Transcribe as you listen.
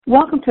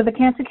Welcome to the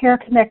Cancer Care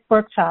Connect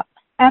workshop.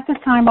 At this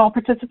time, all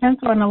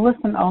participants are in a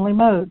listen-only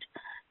mode.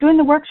 During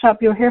the workshop,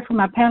 you'll hear from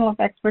our panel of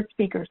expert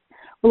speakers.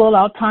 We'll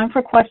allow time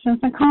for questions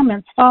and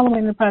comments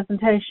following the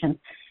presentation.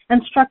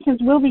 Instructions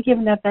will be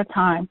given at that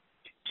time.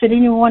 Should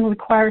anyone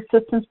require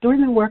assistance during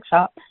the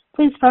workshop,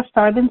 please press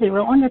star then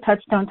 0 on your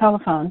touch-tone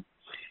telephone.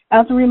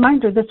 As a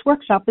reminder, this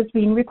workshop is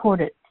being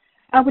recorded.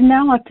 I would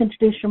now like to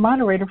introduce your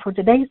moderator for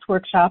today's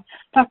workshop,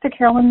 Dr.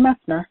 Carolyn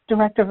Messner,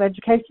 Director of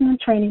Education and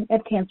Training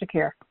at Cancer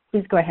Care.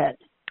 Please go ahead.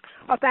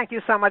 Well, thank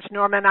you so much,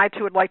 Norma, and I,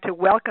 too, would like to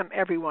welcome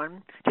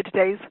everyone to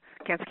today's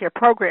Cancer Care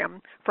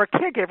program for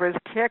Caregivers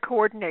Care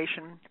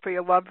Coordination for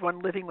your loved one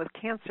living with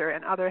cancer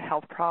and other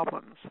health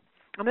problems.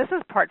 And this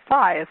is part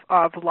 5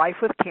 of Life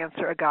with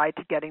Cancer, a guide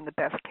to getting the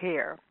best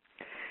care.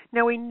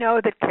 Now, we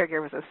know that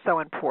caregivers are so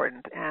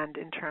important, and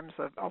in terms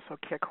of also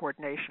care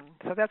coordination.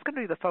 So that's going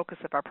to be the focus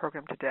of our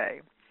program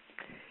today.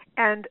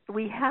 And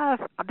we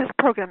have, this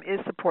program is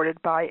supported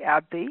by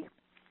AbbVie,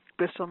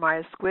 Bristol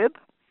Myers Squibb,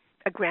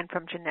 a grant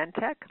from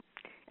Genentech,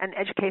 an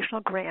educational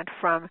grant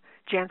from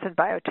Janssen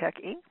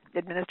Biotech, Inc.,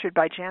 administered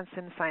by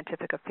Janssen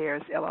Scientific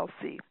Affairs,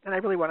 LLC. And I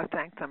really want to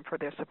thank them for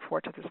their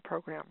support of this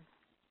program.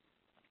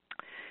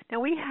 Now,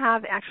 we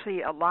have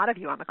actually a lot of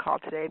you on the call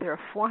today. There are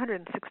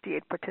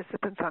 468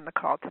 participants on the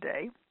call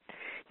today.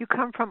 You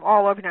come from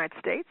all over the United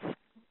States,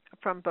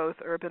 from both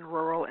urban,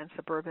 rural, and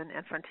suburban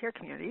and frontier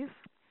communities.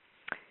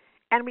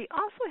 And we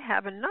also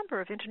have a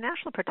number of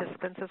international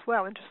participants as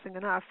well, interesting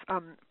enough,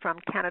 from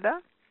Canada,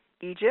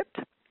 Egypt,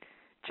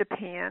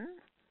 Japan,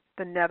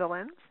 the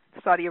Netherlands,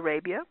 Saudi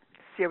Arabia,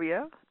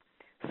 Syria,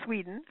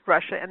 Sweden,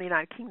 Russia, and the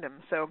United Kingdom.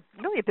 So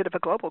really a bit of a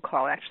global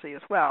call, actually,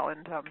 as well.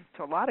 And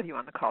so a lot of you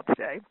on the call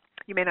today.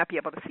 You may not be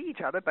able to see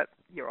each other, but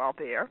you're all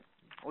there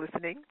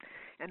listening.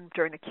 And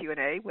during the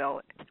Q&A,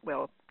 we'll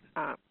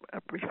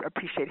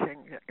appreciate hearing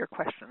your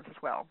questions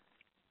as well.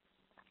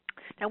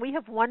 Now, we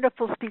have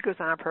wonderful speakers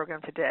on our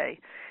program today,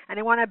 and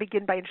I want to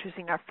begin by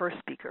introducing our first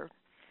speaker.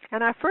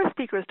 And our first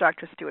speaker is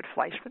Dr. Stuart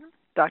Fleischman.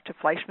 Dr.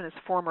 Fleischman is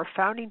former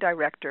founding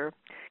director,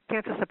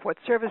 Cancer Support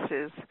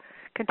Services,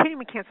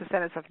 Continuum Cancer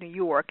Centers of New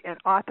York, and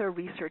author,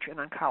 researcher in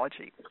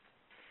oncology.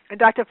 And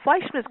Dr.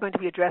 Fleischman is going to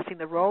be addressing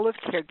the role of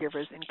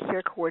caregivers in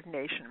care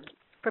coordination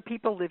for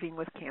people living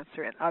with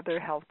cancer and other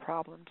health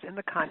problems in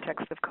the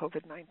context of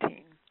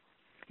COVID-19.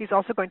 He's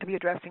also going to be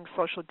addressing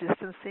social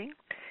distancing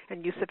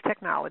and use of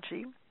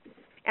technology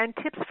and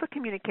tips for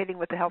communicating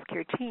with the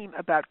healthcare team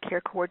about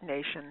care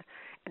coordination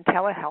and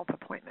telehealth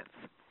appointments.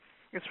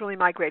 It's really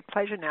my great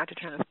pleasure now to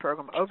turn this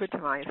program over to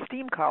my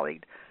esteemed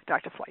colleague,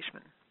 Dr.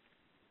 Fleischman.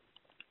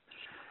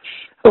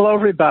 Hello,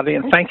 everybody,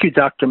 and thank you,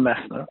 Dr.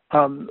 Messner.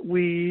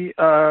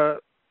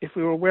 If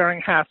we were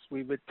wearing hats,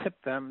 we would tip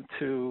them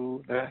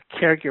to the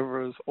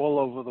caregivers all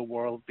over the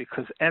world,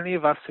 because any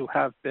of us who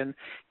have been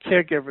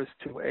caregivers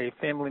to a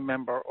family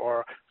member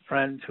or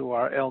friend who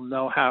are ill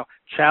know how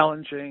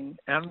challenging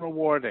and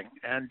rewarding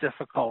and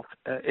difficult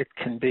it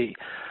can be.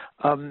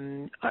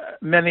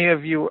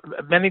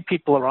 Many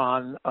people are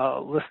on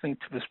listening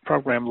to this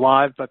program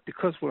live, but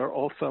because we're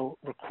also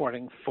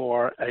recording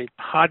for a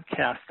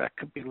podcast that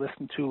could be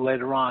listened to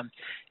later on,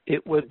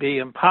 it would be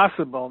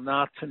impossible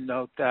not to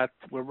note that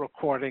we're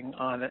recording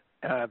on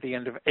the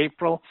end of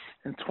April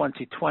in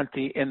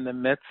 2020 in the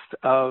midst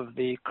of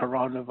the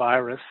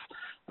coronavirus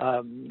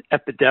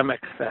epidemic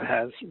that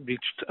has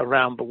reached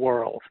around the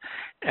world.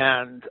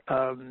 And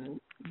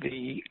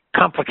the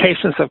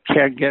complications of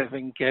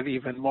caregiving get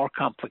even more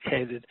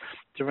complicated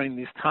during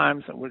these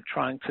times, and we're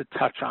trying to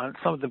touch on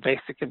some of the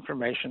basic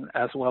information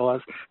as well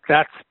as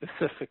that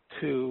specific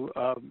to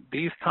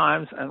these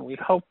times, and we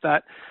hope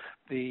that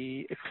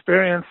the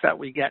experience that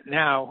we get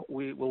now,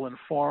 we will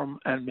inform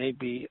and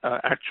maybe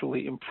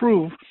actually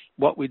improve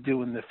what we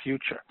do in the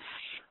future.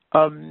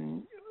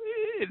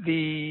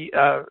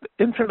 The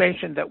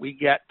information that we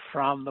get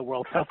from the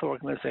World Health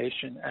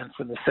Organization and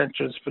from the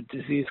Centers for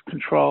Disease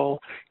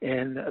Control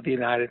in the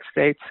United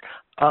States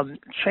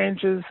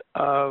changes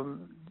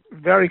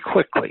very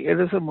quickly.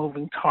 It is a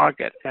moving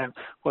target, and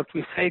what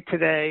we say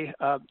today,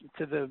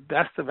 to the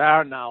best of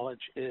our knowledge,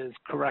 is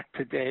correct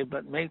today,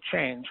 but may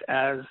change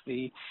as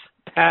the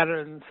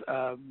patterns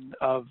of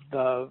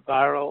the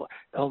viral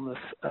illness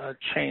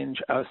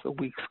change as the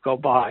weeks go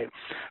by.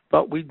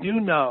 But we do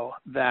know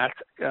that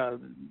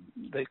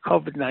the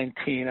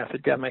COVID-19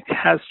 epidemic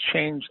has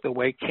changed the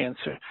way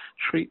cancer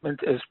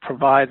treatment is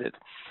provided.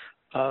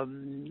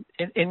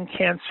 In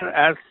cancer,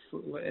 as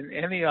in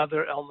any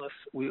other illness,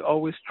 we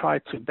always try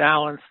to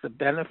balance the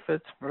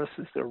benefits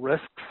versus the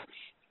risks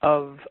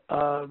of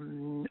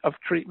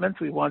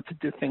treatment. We want to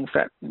do things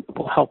that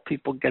will help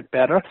people get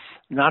better,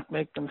 not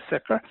make them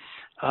sicker.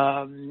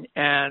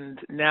 And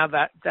now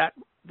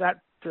that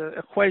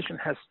equation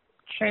has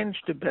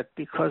changed a bit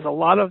because a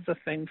lot of the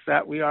things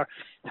that we are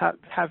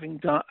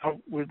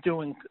we're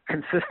doing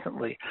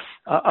consistently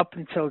up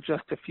until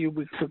just a few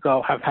weeks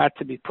ago have had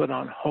to be put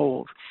on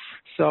hold.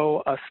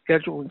 So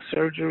scheduling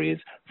surgeries,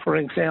 for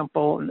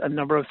example, a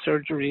number of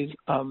surgeries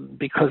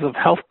because of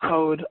health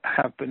code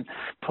have been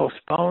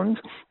postponed.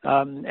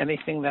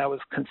 Anything that was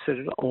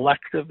considered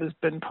elective has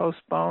been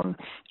postponed.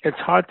 It's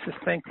hard to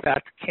think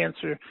that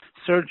cancer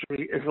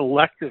surgery is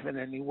elective in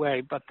any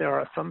way, but there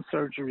are some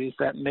surgeries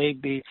that may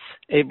be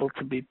able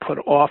to be put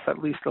off at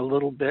least a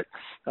little bit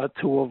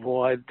to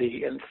avoid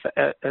the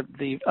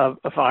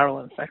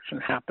viral infection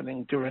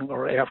happening during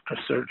or after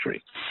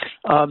surgery.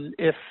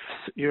 If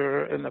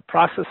you're in the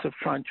process of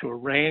trying to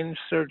arrange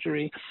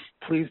surgery,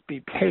 please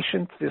be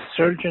patient. The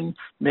surgeon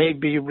may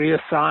be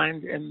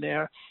reassigned in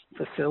their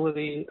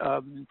facility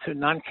to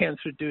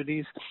non-cancer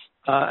duties,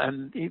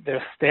 and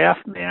their staff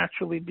may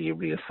actually be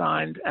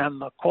reassigned,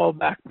 and the call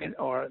back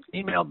or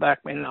email back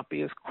may not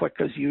be as quick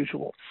as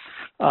usual.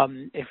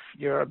 If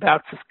you're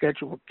about to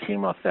schedule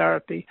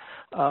chemotherapy,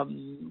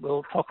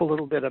 we'll talk a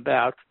little bit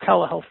about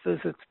telehealth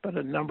visits, but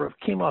a number of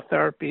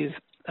chemotherapies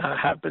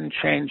have been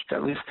changed,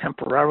 at least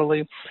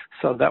temporarily,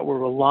 so that we're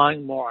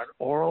relying more on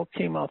oral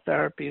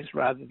chemotherapies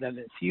rather than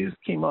infused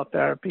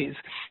chemotherapies,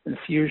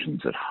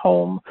 infusions at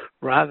home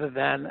rather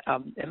than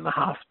in the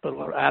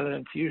hospital or at an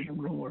infusion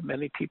room where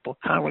many people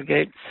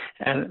congregate.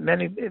 And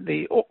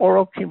the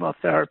oral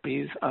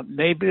chemotherapies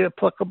may be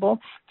applicable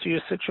to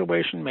your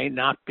situation, may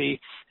not be,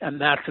 and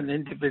that's an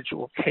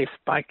individual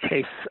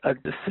case-by-case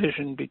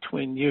decision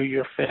between you,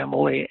 your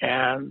family,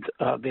 and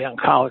the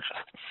oncologist.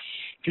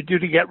 If you're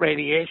due to get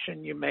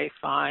radiation, you may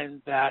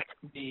find that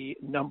the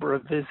number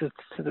of visits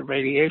to the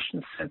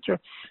radiation center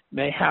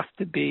may have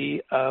to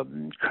be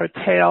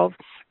curtailed.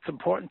 It's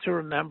important to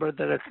remember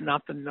that it's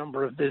not the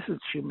number of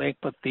visits you make,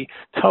 but the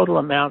total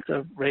amount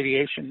of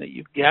radiation that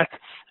you get,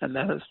 and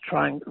that is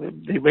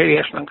the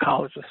radiation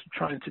oncologists are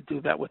trying to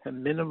do that with a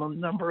minimum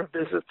number of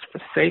visits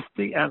for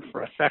safety and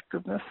for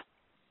effectiveness.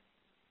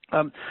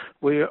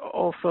 We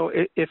also,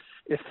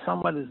 if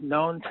someone is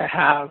known to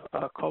have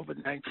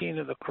COVID-19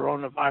 or the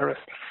coronavirus,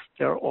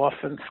 they're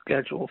often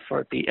scheduled for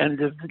at the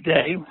end of the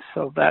day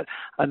so that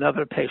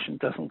another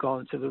patient doesn't go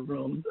into the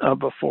room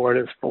before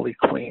it is fully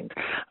cleaned.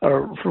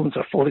 Or rooms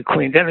are fully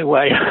cleaned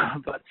anyway,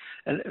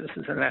 and this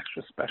is an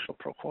extra special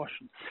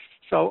precaution.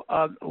 So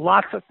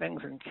lots of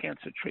things in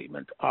cancer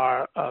treatment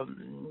are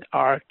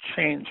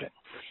changing.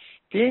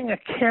 Being a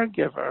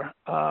caregiver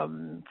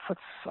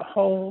puts a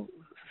whole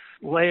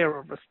layer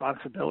of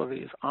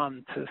responsibilities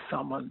onto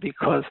someone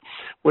because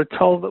we're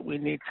told that we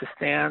need to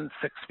stand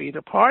 6 feet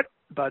apart,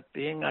 but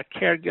being a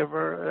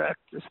caregiver, that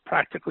is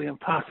practically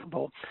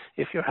impossible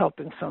if you're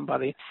helping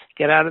somebody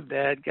get out of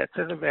bed, get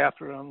to the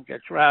bathroom, get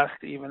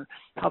dressed, even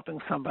helping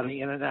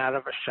somebody in and out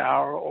of a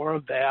shower or a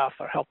bath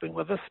or helping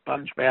with a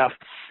sponge bath.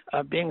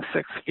 Being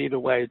 6 feet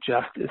away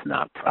just is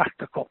not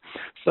practical.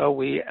 So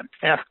we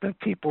ask that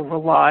people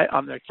rely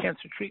on their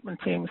cancer treatment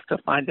teams to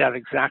find out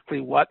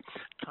exactly what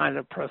kind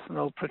of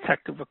personal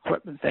protective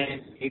equipment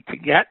they need to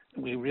get.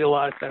 We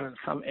realize that in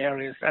some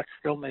areas that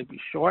still may be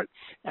short,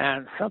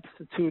 and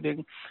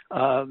substituting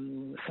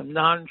some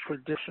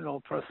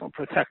non-traditional personal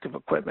protective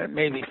equipment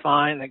may be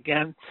fine.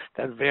 Again,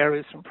 that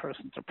varies from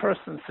person to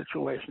person,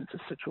 situation to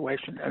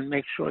situation, and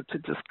make sure to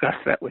discuss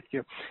that with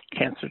your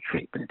cancer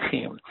treatment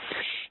team.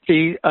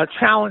 The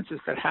challenges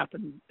that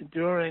happen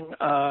during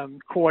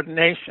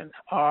coordination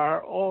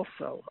are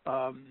also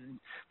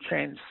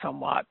changed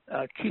somewhat.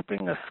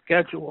 Keeping a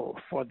schedule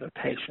for the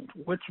patient.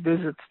 Which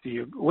visits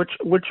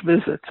which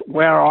visits,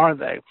 where are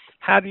they?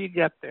 How do you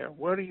get there?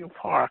 Where do you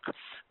park?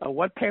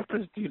 What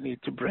papers do you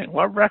need to bring?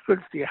 What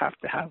records do you have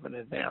to have in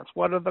advance?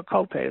 What are the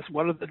copays?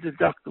 What are the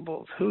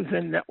deductibles? Who's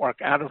in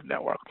network, out of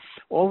network?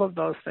 All of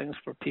those things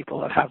for people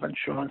that have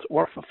insurance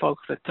or for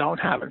folks that don't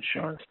have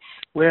insurance.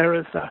 Where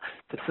is a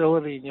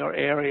facility in your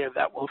area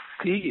that will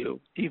see you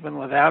even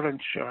without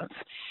insurance?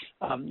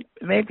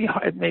 It may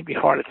be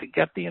harder to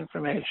get the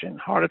information,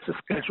 harder to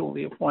schedule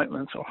the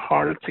appointments, or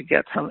harder to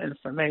get some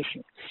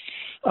information.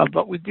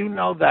 But we do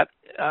know that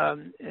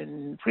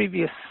in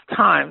previous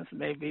times,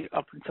 maybe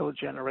up until a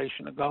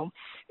generation ago,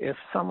 if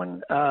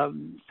someone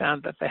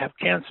found that they have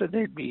cancer,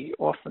 they'd be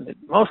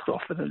most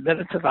often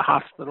admitted to the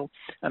hospital,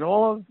 and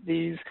all of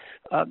these,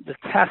 the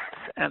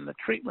tests and the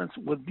treatments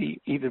would be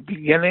either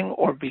beginning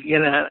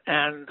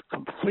and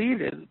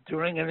completed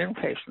during an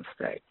inpatient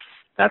stay.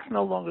 That's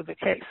no longer the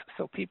case.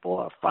 So people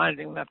are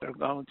finding that they're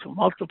going to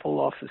multiple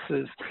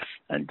offices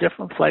and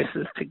different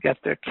places to get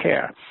their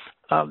care.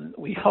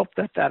 We hope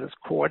that is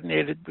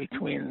coordinated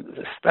between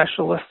the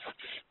specialists.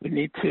 We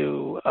need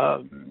to,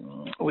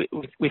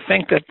 we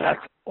think that that's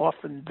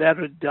often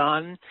better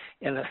done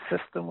in a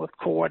system with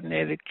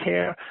coordinated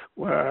care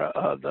where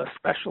the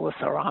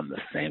specialists are on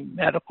the same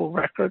medical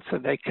record so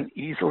they can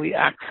easily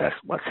access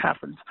what's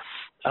happened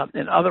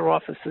in other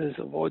offices,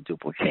 avoid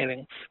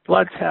duplicating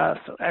blood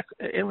tests or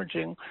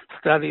imaging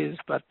studies,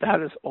 but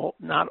that is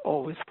not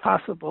always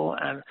possible,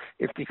 and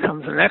it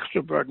becomes an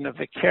extra burden of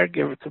the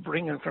caregiver to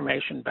bring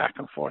information back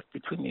and forth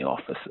between the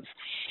offices.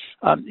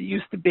 It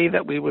used to be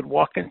that we would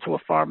walk into a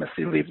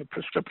pharmacy, leave a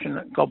prescription,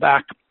 and go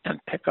back and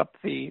pick up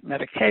the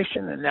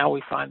medication, and now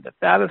we find that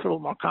that is a little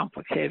more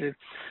complicated.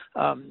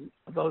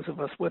 Those of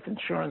us with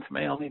insurance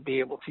may only be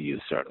able to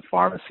use certain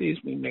pharmacies.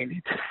 We may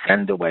need to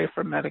send away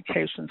for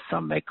medications.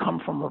 Some may come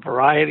from a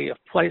variety of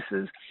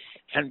places,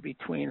 and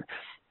between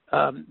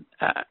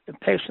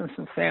patients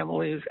and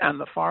families and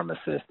the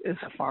pharmacist is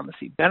a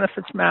pharmacy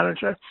benefits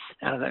manager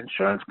and an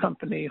insurance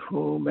company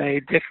who may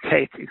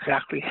dictate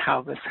exactly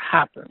how this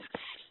happens.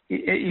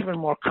 Even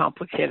more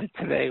complicated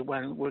today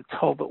when we're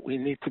told that we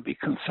need to be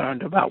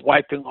concerned about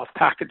wiping off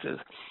packages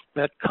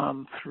that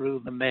come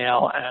through the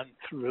mail and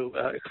through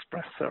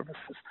express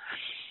services.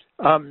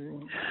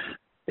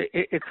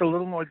 It's a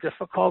little more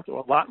difficult, or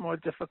a lot more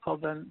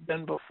difficult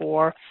than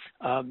before,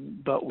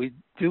 but we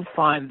do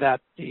find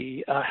that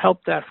the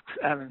help desks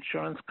and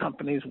insurance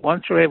companies,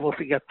 once you're able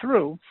to get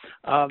through,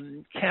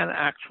 can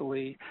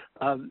actually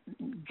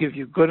give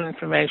you good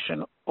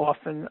information.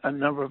 Often a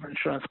number of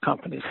insurance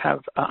companies have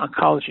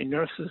oncology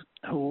nurses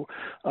who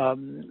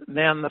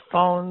man the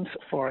phones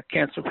for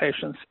cancer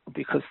patients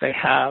because they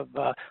have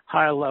a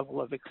higher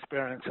level of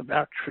experience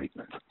about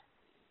treatment.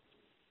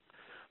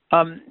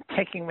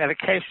 Taking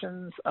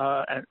medications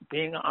and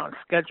being on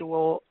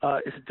schedule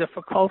is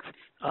difficult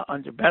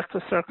under best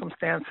of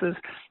circumstances.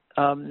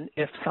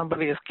 If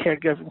somebody is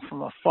caregiving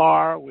from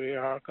afar, we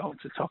are going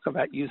to talk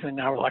about using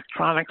our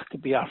electronics to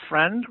be our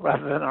friend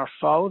rather than our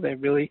foe. They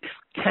really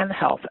can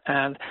help,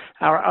 and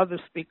our other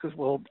speakers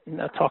will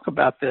talk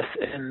about this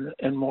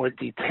in more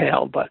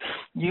detail. But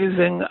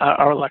using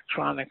our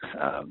electronics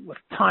with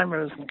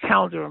timers and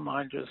calendar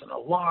reminders and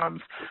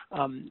alarms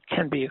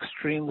can be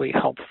extremely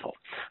helpful.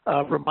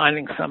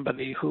 Reminding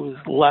somebody who's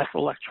less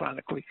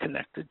electronically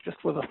connected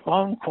just with a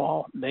phone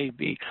call may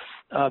be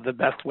the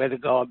best way to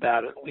go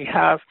about it. We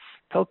have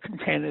pill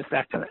containers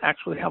that can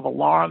actually have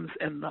alarms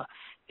in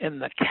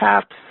the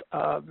caps,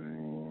 a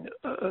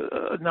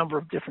number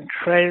of different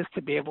trays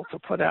to be able to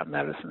put out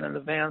medicine in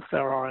advance.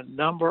 There are a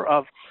number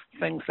of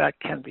things that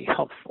can be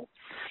helpful.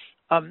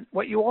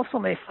 What you also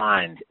may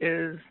find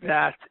is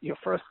that your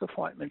first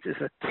appointment is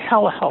a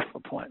telehealth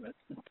appointment.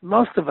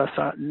 Most of us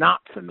are not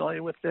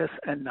familiar with this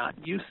and not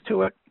used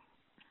to it,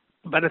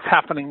 but it's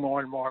happening more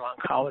and more in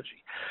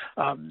oncology.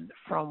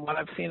 From what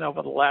I've seen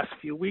over the last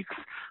few weeks,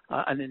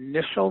 an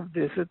initial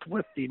visit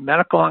with the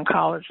medical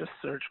oncologist,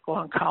 surgical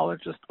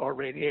oncologist, or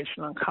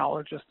radiation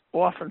oncologist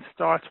often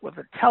starts with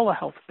a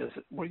telehealth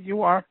visit where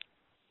you are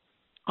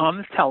on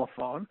the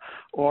telephone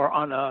or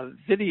on a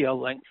video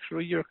link through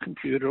your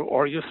computer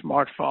or your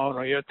smartphone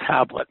or your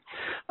tablet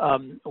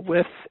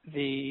with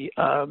the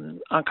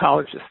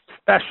oncologist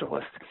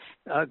specialist,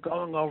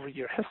 going over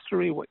your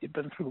history, what you've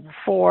been through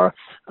before,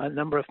 a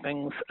number of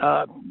things,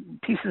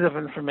 pieces of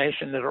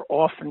information that are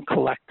often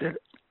collected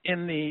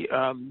in the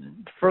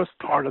first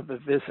part of the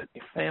visit.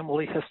 Your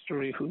family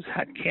history, who's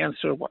had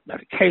cancer, what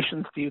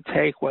medications do you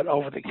take, what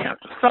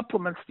over-the-counter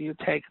supplements do you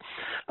take,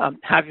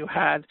 have you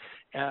had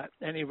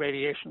any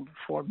radiation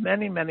before,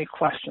 many, many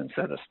questions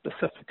that are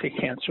specific to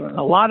cancer. And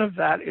a lot of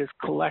that is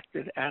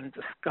collected and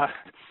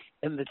discussed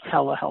in the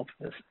telehealth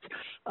visits.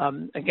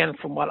 Again,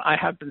 from what I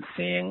have been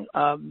seeing,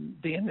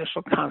 the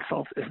initial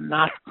consult is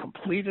not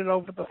completed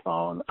over the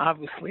phone.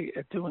 Obviously,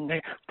 doing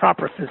a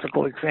proper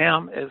physical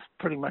exam is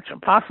pretty much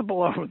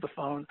impossible over the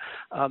phone.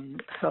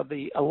 So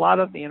a lot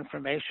of the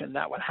information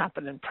that would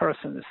happen in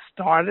person is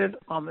started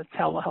on the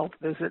telehealth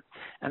visit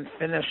and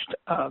finished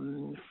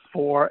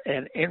for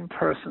an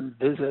in-person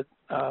visit.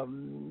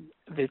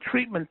 The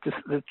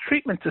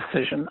treatment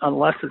decision,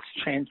 unless it's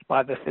changed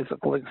by the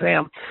physical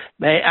exam,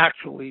 may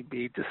actually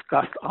be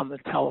discussed on the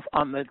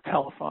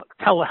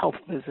telehealth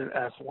visit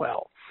as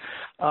well.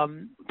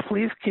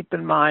 Please keep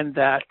in mind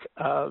that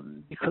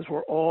because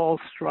we're all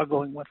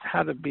struggling with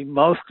how to be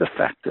most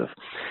effective,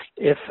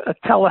 if a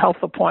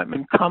telehealth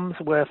appointment comes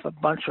with a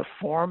bunch of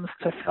forms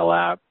to fill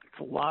out, it's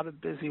a lot of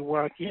busy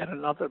work, yet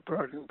another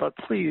burden, but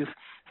please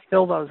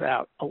fill those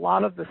out. A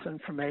lot of this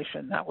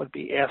information that would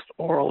be asked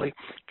orally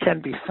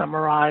can be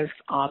summarized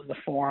on the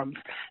forms,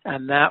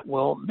 and that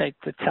will make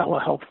the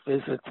telehealth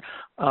visit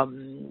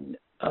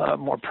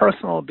more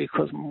personal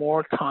because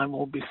more time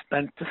will be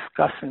spent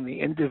discussing the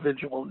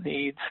individual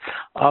needs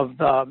of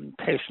the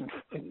patient,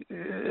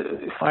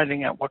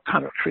 finding out what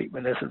kind of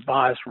treatment is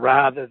advised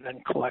rather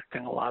than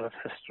collecting a lot of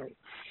history.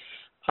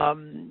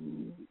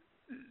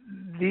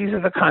 These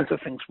are the kinds of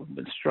things we've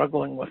been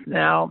struggling with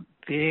now.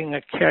 Being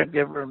a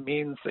caregiver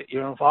means that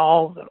you're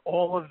involved in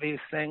all of these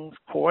things,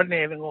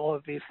 coordinating all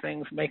of these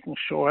things, making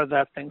sure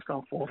that things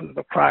don't fall through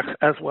the cracks,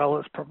 as well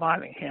as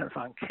providing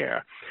hands-on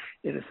care.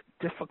 It is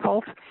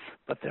difficult,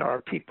 but there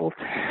are people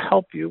to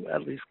help you,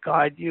 at least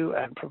guide you,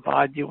 and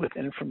provide you with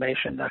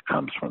information that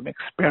comes from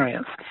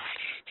experience.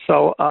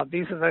 So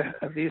this is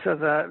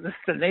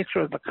the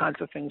nature of the kinds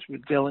of things we're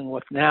dealing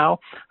with now,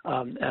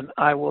 and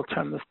I will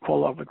turn this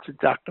call over to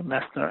Dr.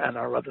 Messner and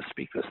our other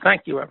speakers.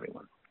 Thank you,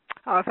 everyone.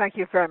 Thank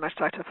you very much,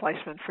 Dr.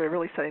 Fleischman, for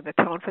really setting the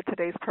tone for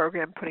today's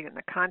program, putting it in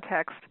the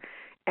context,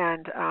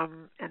 and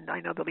I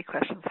know there'll be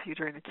questions for you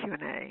during the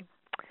Q&A.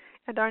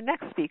 And our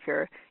next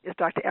speaker is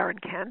Dr. Erin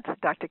Kent.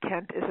 Dr.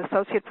 Kent is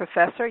Associate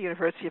Professor,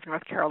 University of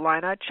North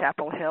Carolina,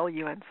 Chapel Hill,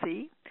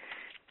 UNC.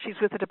 She's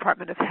with the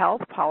Department of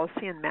Health,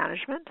 Policy and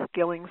Management,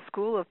 Gillings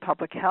School of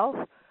Public Health,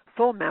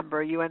 full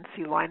member, UNC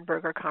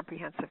Lineberger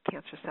Comprehensive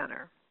Cancer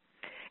Center.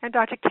 And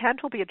Dr.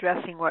 Kent will be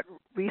addressing what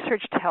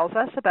research tells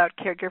us about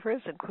caregivers,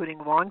 including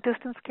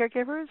long-distance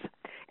caregivers,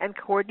 and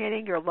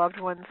coordinating your loved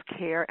one's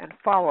care and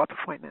follow-up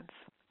appointments.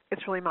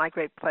 It's really my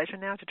great pleasure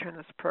now to turn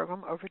this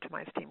program over to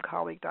my esteemed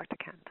colleague, Dr.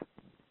 Kent.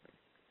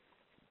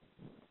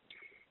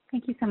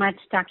 Thank you so much,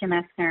 Dr.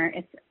 Messner.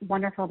 It's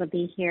wonderful to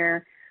be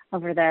here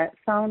over the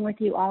phone with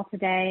you all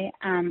today,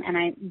 and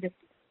I'm just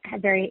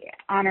very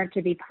honored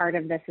to be part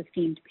of this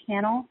esteemed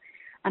panel.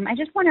 I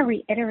just want to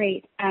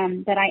reiterate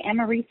that I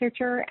am a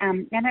researcher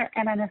and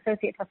an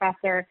associate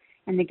professor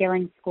in the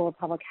Gillings School of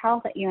Public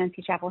Health at UNC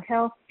Chapel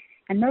Hill,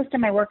 and most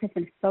of my work has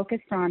been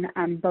focused on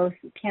both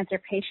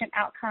cancer patient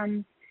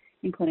outcomes,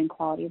 including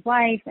quality of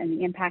life and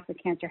the impact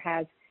that cancer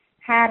has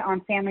had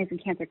on families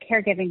and cancer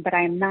caregiving, but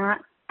I am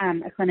not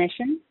a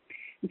clinician,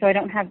 and so I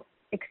don't have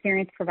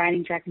experience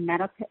providing direct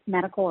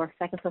medical or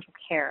psychosocial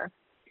care.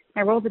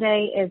 My role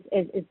today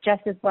is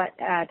just as what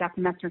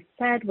Dr. Messner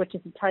said, which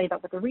is to tell you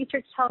about what the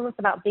research tells us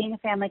about being a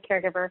family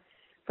caregiver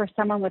for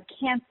someone with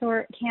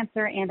cancer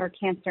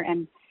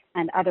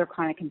and other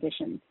chronic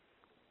conditions.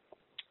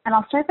 And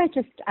I'll start by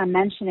just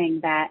mentioning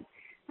that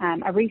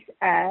a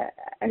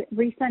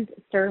recent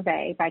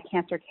survey by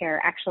Cancer Care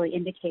actually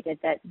indicated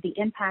that the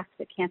impact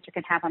that cancer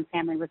can have on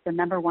family was the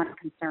number one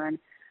concern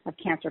of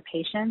cancer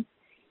patients,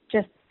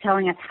 just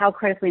telling us how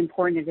critically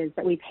important it is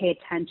that we pay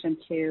attention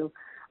to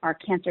our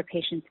cancer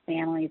patients'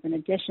 families in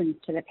addition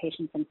to the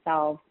patients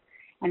themselves,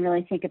 and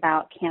really think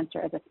about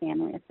cancer as a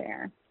family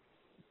affair.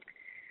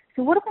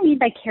 So what do we mean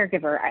by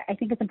caregiver? I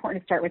think it's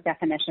important to start with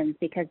definitions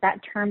because that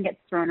term gets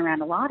thrown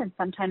around a lot, and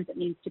sometimes it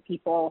means to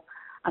people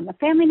a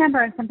family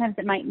member, and sometimes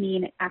it might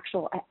mean an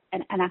actual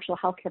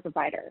healthcare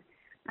provider.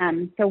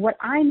 So what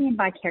I mean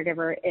by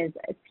caregiver is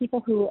people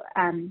who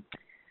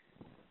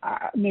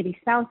maybe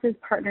spouses,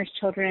 partners,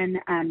 children,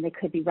 they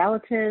could be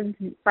relatives,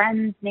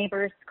 friends,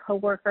 neighbors,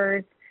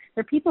 coworkers.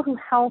 They're people who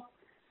help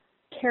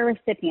care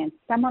recipients,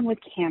 someone with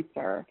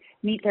cancer,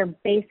 meet their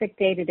basic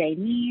day-to-day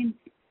needs,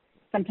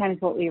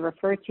 sometimes what we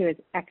refer to as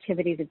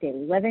activities of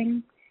daily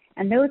living.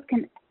 And those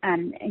can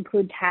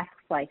include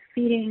tasks like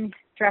feeding,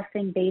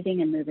 dressing,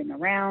 bathing, and moving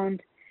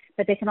around.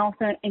 But they can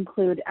also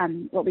include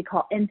what we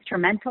call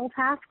instrumental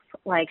tasks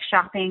like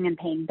shopping and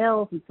paying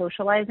bills and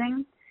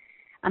socializing.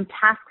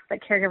 Tasks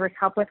that caregivers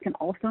help with can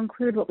also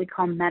include what we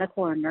call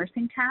medical or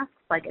nursing tasks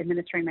like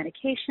administering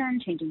medication,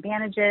 changing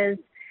bandages,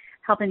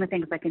 helping with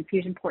things like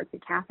infusion ports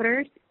and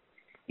catheters.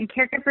 And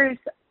caregivers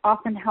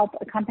often help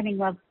accompanying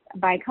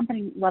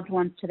loved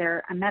ones to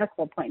their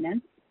medical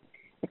appointments,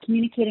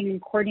 communicating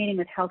and coordinating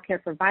with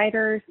healthcare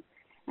providers,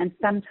 and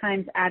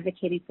sometimes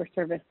advocating for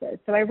services.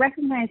 So I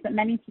recognize that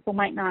many people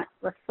might not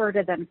refer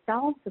to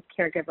themselves as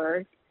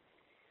caregivers.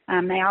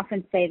 I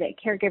often say that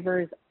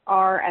caregivers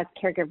are as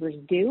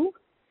caregivers do,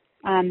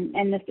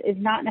 and this is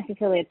not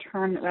necessarily a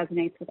term that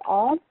resonates with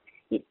all.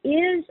 It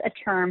is a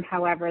term,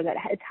 however, that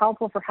is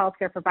helpful for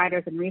healthcare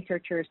providers and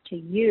researchers to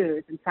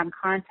use in some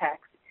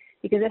contexts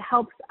because it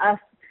helps us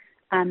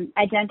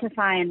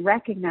identify and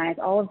recognize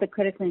all of the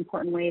critically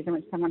important ways in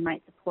which someone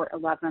might support a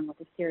loved one with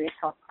a serious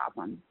health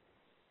problem.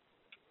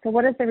 So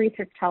what does the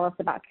research tell us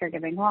about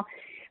caregiving? Well,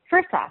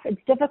 first off,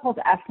 it's difficult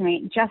to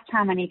estimate just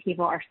how many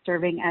people are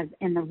serving as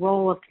in the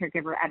role of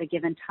caregiver at a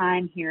given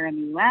time here in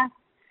the U.S.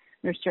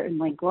 There's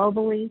certainly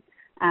globally,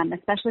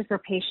 especially for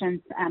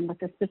patients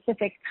with a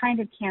specific kind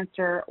of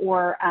cancer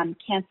or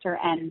cancer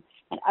and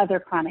other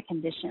chronic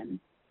conditions.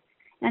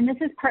 And this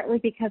is partly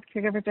because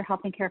caregivers are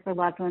helping care for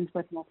loved ones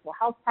with multiple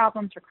health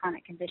problems or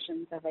chronic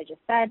conditions, as I just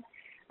said.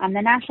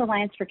 The National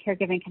Alliance for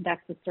Caregiving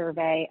conducts a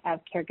survey of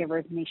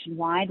caregivers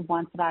nationwide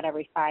once about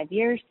every 5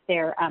 years.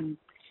 Their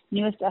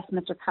newest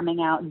estimates are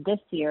coming out this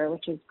year,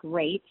 which is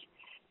great.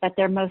 But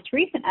their most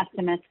recent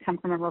estimates come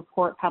from a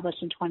report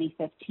published in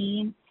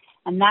 2015.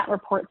 And that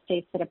report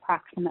states that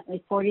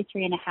approximately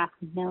 43.5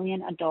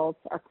 million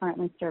adults are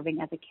currently serving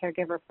as a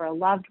caregiver for a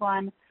loved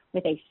one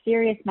with a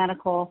serious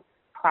medical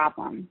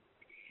problem.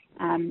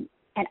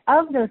 And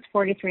of those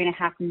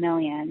 43.5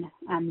 million,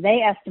 they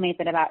estimate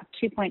that about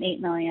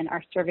 2.8 million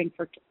are serving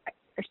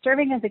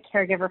as a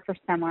caregiver for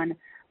someone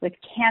with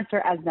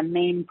cancer as the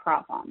main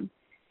problem.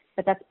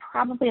 But that's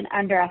probably an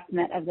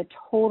underestimate of the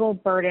total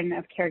burden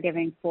of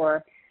caregiving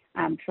for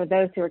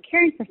those who are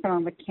caring for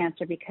someone with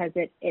cancer, because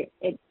the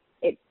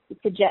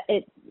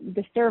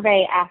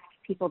survey asks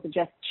people to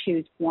just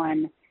choose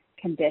one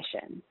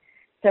condition.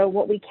 So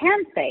what we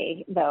can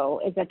say, though,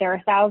 is that there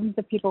are thousands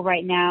of people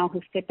right now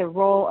who fit the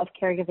role of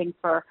caregiving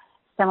for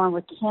someone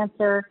with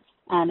cancer,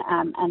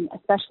 and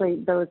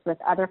especially those with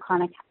other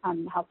chronic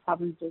health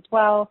problems as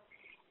well.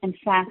 In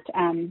fact,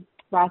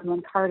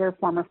 Rosalind Carter,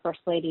 former First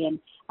Lady and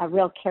a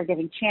real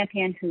caregiving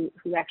champion who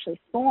actually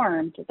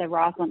formed the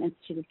Rosalind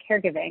Institute of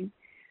Caregiving,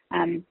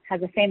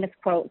 has a famous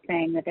quote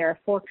saying that there are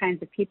 4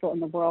 kinds of people in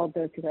the world: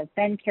 those who have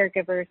been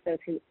caregivers, those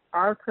who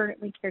are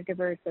currently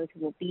caregivers, those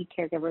who will be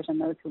caregivers, and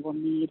those who will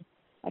need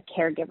a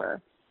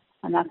caregiver.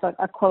 And that's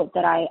a quote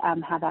that I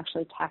have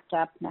actually tacked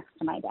up next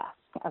to my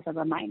desk as a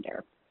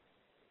reminder.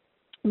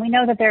 And we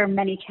know that there are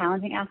many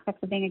challenging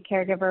aspects of being a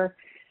caregiver,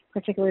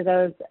 particularly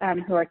those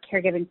who are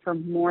caregiving for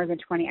more than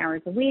 20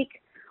 hours a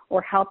week,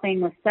 or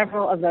helping with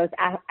several of those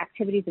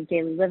activities of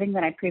daily living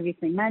that I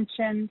previously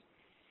mentioned.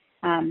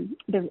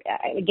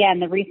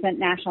 The recent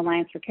National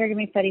Alliance for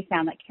Caregiving study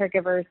found that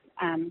caregivers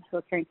who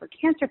are caring for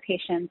cancer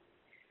patients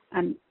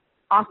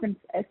often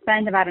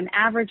spend about an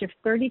average of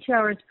 32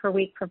 hours per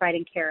week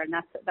providing care, and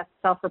that's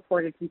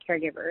self-reported from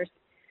caregivers,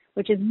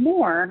 which is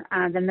more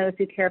than those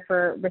who care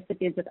for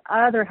recipients with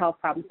other health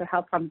problems, so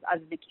health problems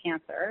other than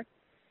cancer.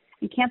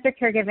 And cancer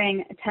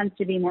caregiving tends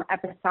to be more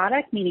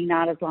episodic, meaning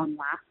not as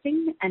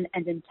long-lasting and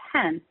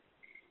intense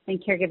than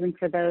caregiving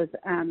for those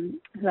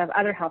who have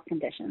other health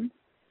conditions.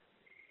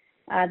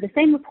 The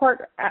same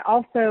report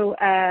also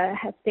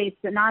states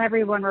that not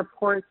everyone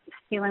reports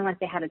feeling like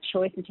they had a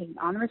choice in taking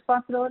on the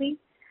responsibility.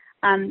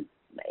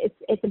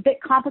 It's a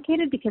bit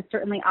complicated because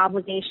certainly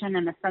obligation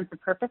and a sense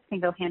of purpose can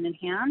go hand in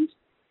hand.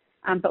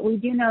 But we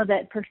do know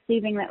that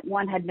perceiving that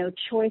one had no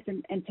choice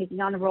in taking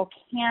on the role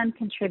can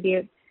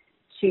contribute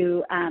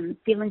to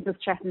feelings of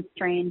stress and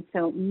strain.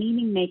 So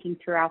meaning making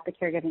throughout the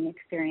caregiving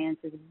experience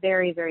is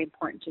very, very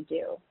important to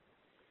do.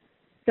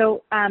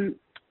 So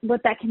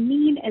what that can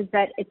mean is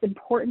that it's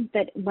important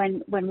that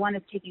when one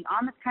is taking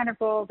on this kind of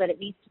role, that it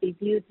needs to be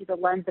viewed through the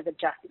lens of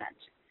adjustment.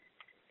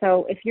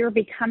 So if you're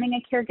becoming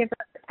a caregiver,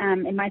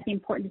 it might be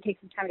important to take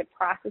some time to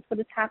process what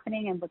is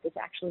happening and what this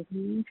actually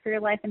means for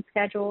your life and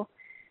schedule.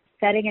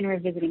 Setting and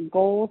revisiting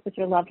goals with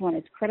your loved one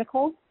is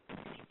critical.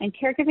 And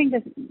caregiving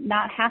does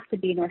not have to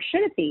be, nor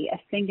should it be, a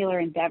singular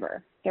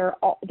endeavor. There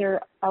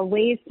are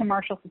ways to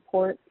marshal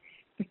support,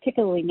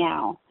 particularly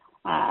now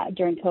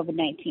during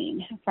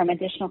COVID-19, from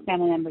additional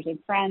family members and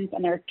friends.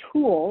 And there are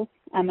tools,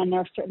 and there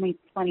are certainly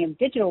plenty of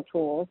digital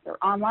tools or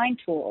online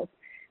tools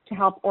to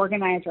help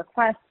organize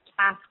requests,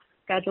 tasks,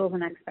 schedules,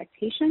 and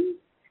expectations.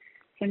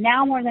 So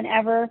now more than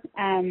ever,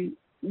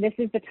 this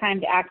is the time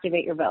to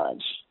activate your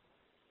village.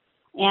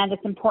 And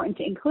it's important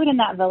to include in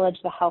that village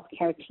the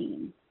healthcare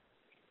team.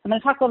 I'm going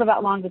to talk a little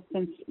about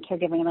long-distance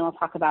caregiving, and then I'll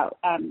talk about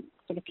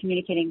sort of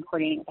communicating and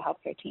coordinating with the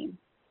healthcare team.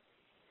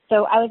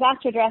 So I was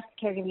asked to address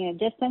caregiving at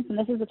a distance, and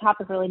this is a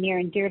topic really near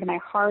and dear to my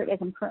heart as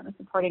I'm currently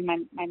supporting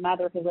my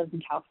mother who lives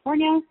in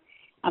California.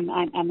 I'm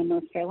in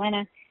North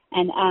Carolina,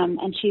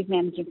 and she's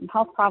managing some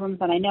health problems,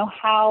 and I know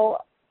how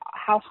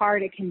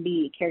hard it can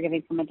be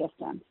caregiving from a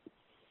distance.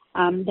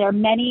 There are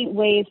many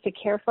ways to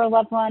care for a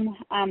loved one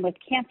with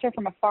cancer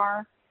from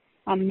afar.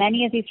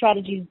 Many of these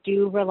strategies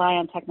do rely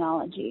on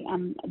technology.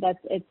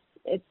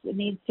 It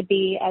needs to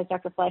be, as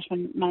Dr.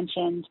 Fleischman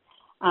mentioned,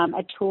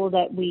 a tool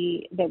that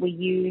we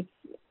use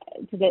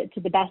to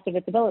the best of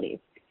its abilities,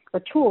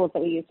 or tools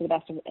that we use to the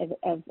best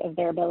of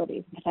their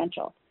abilities and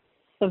potential.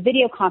 So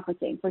video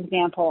conferencing, for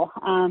example,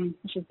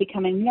 which is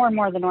becoming more and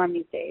more the norm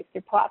these days,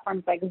 through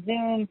platforms like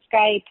Zoom,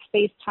 Skype,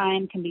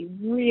 FaceTime, can be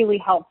really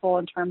helpful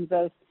in terms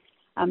of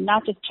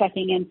not just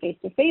checking in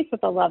face-to-face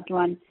with a loved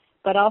one,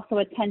 but also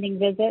attending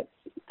visits,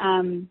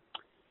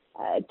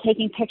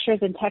 taking pictures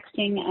and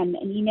texting and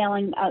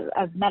emailing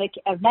of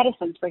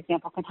medicines, for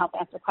example, can help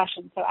answer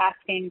questions. So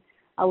asking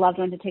a loved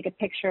one to take a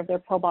picture of their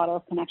pill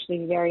bottles can actually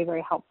be very,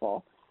 very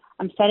helpful.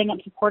 Setting up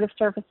supportive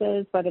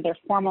services, whether they're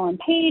formal and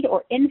paid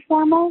or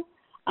informal,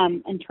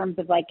 in terms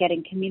of like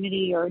getting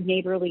community or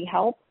neighborly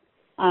help.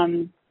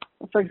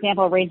 For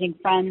example, arranging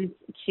friends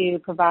to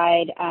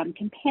provide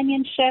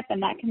companionship,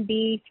 and that can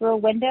be through a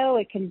window.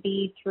 It can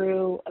be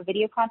through a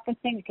video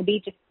conferencing. It could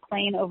be just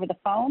plain over the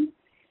phone.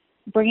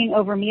 Bringing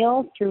over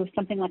meals through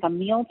something like a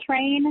meal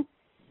train.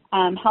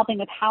 Helping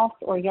with house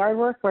or yard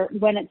work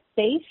when it's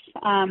safe.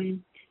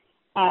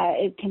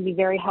 It can be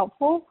very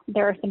helpful.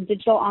 There are some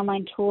digital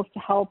online tools to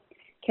help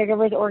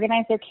caregivers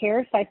organize their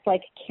care. Sites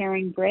like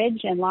Caring Bridge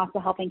and Lots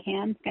of Helping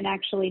Hands can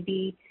actually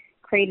be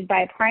created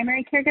by a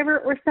primary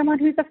caregiver or someone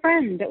who's a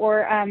friend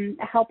or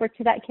a helper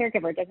to that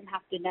caregiver. It doesn't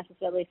have to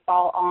necessarily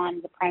fall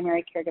on the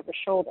primary caregiver's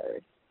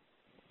shoulders.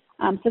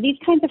 So these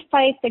kinds of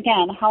sites,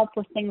 again, help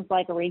with things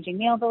like arranging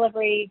meal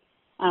delivery,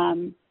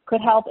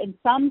 could help in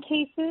some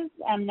cases.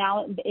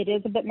 Now it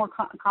is a bit more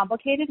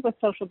complicated with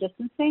social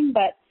distancing,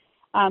 but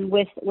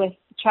with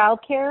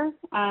childcare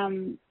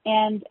and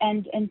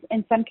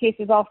in some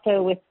cases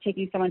also with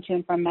taking someone to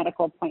and from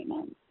medical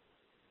appointments.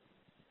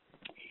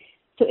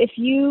 So if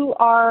you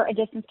are a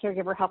distance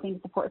caregiver helping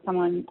to support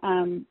someone,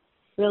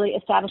 really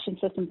establishing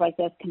systems like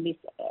this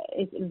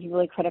is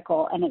really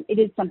critical, and it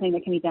is something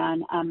that can be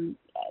done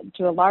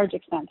to a large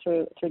extent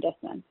through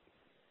distance.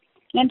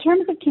 And in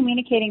terms of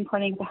communicating and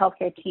coordinating with the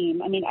healthcare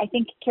team, I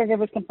think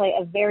caregivers can play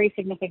a very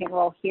significant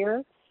role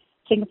here.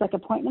 Things like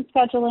appointment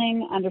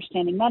scheduling,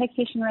 understanding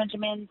medication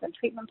regimens and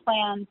treatment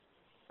plans,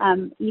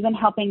 even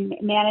helping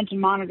manage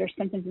and monitor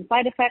symptoms and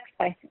side effects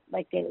by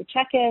like daily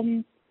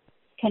check-ins,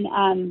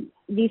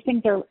 these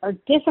things are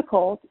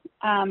difficult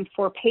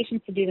for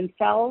patients to do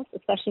themselves,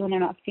 especially when they're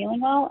not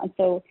feeling well. And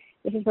so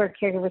this is where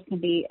caregivers can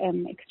be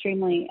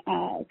extremely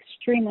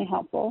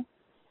helpful.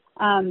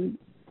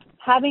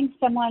 Having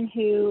someone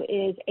who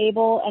is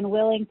able and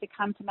willing to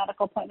come to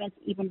medical appointments,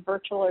 even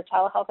virtual or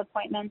telehealth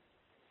appointments,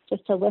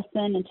 just to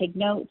listen and take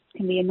notes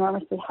can be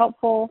enormously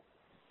helpful.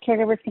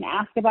 Caregivers can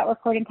ask about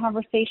recording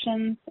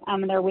conversations,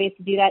 and there are ways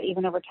to do that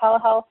even over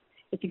telehealth.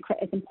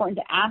 It's important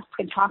to ask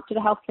and talk to the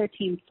healthcare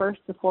team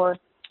first before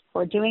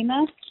doing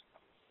this.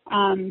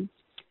 And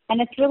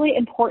it's really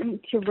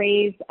important to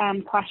raise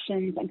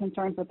questions and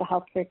concerns with the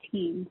healthcare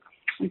team.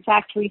 In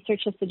fact,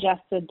 research has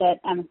suggested that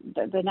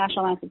the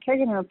National Alliance of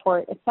Caregiving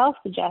report itself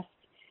suggests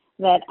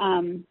that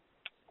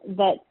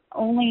that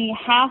only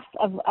half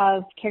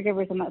of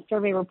caregivers in that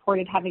survey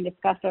reported having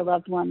discussed their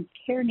loved one's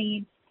care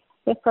needs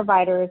with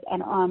providers,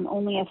 and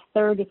only a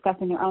third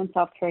discussing their own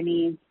self-care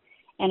needs.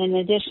 And in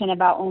addition,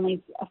 about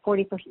only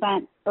 40%,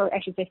 or I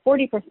should say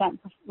 40%,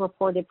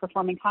 reported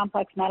performing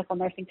complex medical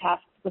nursing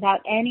tasks without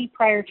any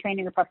prior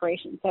training or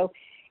preparation. So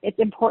it's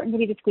important to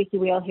be the squeaky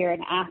wheel here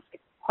and ask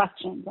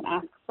questions and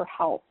ask for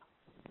help.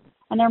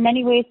 And there are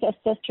many ways to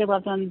assist your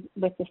loved ones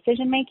with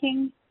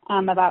decision-making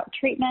about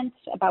treatment,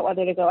 about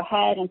whether to go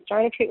ahead and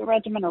start a treatment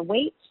regimen or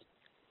wait.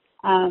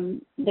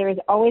 There is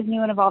always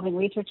new and evolving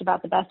research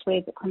about the best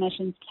ways that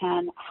clinicians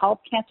can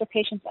help cancer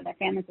patients and their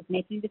families with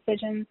making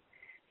decisions.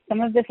 Some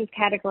of this is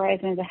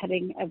categorized under the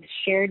heading of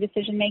shared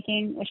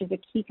decision-making, which is a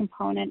key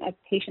component of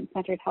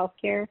patient-centered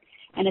healthcare,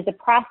 and is a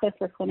process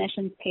where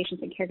clinicians,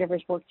 patients, and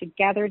caregivers work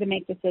together to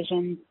make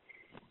decisions,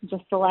 to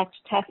select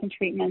tests and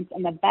treatments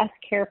and the best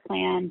care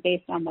plan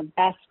based on the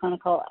best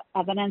clinical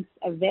evidence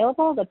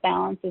available that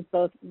balances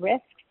both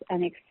risks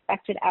and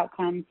expected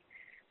outcomes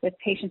with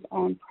patients'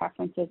 own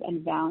preferences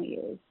and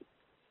values.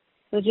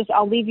 So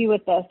I'll leave you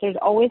with this. There's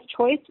always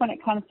choice when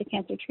it comes to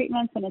cancer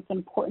treatments, and it's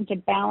important to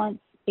balance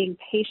being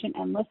patient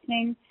and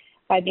listening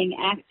by being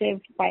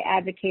active, by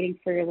advocating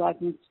for your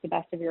loved ones to the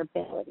best of your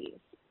abilities.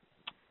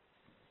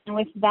 And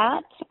with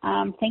that,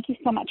 thank you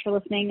so much for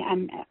listening.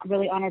 I'm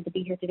really honored to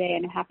be here today,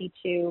 and I'm happy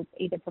to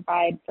either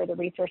provide further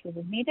resources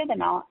as needed,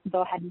 and I'll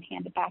go ahead and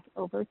hand it back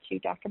over to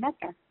Dr.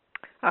 Messner.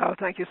 Oh,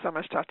 thank you so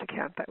much, Dr.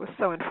 Kent. That was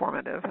so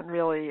informative and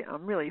really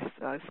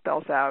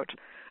spells out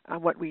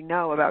what we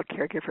know about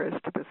caregivers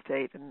to this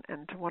date,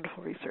 and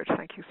wonderful research.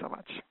 Thank you so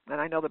much. And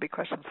I know there'll be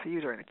questions for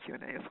you during the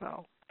Q&A as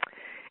well.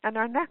 And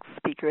our next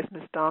speaker is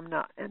Ms.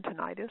 Domna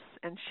Antonitis,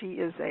 and she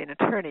is an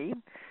attorney.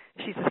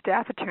 She's a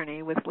staff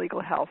attorney with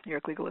Legal Health, New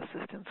York Legal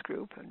Assistance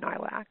Group,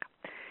 NILAC.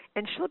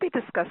 And she'll be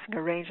discussing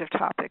a range of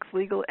topics: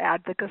 legal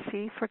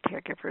advocacy for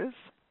caregivers,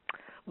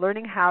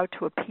 learning how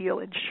to appeal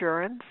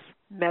insurance,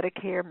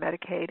 Medicare,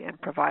 Medicaid, and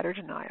provider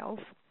denials,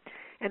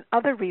 and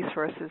other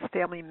resources,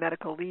 Family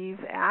Medical Leave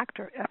Act,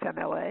 or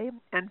FMLA,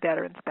 and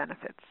veterans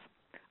benefits.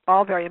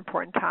 All very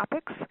important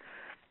topics.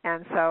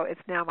 And so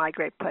it's now my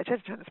great pleasure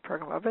to turn this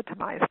program over to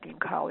my esteemed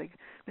colleague,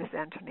 Ms.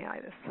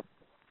 Antonitis.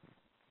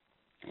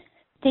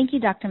 Thank you,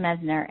 Dr.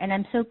 Messner, and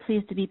I'm so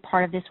pleased to be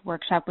part of this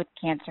workshop with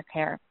Cancer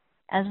Care.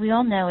 As we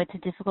all know, it's a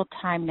difficult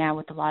time now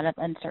with a lot of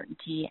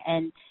uncertainty,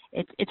 and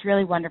it's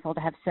really wonderful to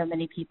have so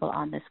many people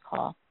on this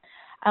call.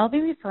 I'll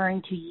be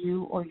referring to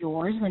you or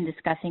yours when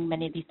discussing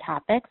many of these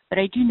topics, but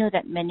I do know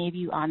that many of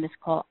you on this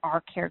call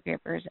are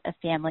caregivers of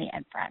family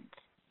and friends.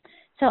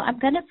 So I'm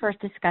going to first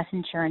discuss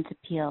insurance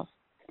appeals.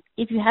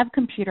 If you have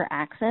computer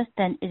access,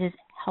 then it is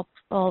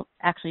helpful,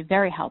 actually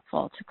very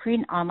helpful, to create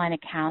an online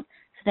account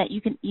so that you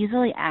can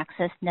easily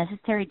access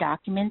necessary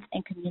documents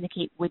and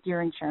communicate with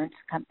your insurance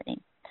company.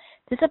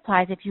 This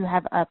applies if you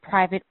have a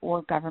private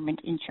or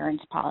government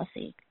insurance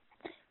policy.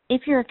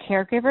 If you're a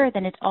caregiver,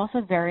 then it's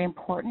also very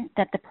important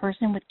that the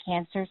person with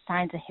cancer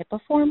signs a HIPAA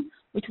form,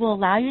 which will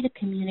allow you to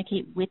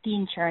communicate with the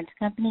insurance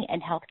company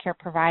and healthcare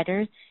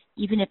providers,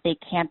 even if they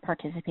can't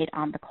participate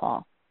on the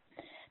call.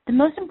 The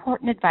most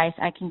important advice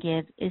I can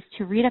give is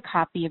to read a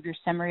copy of your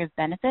summary of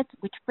benefits,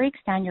 which breaks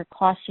down your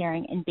cost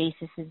sharing and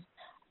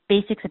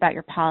basics about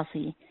your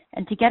policy,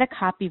 and to get a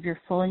copy of your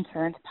full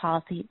insurance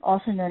policy,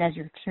 also known as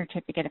your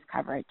certificate of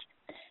coverage.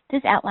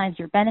 This outlines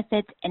your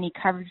benefits, any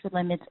coverage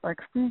limits or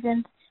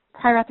exclusions,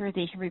 prior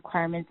authorization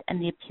requirements,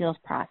 and the appeals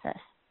process.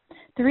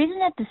 The reason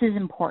that this is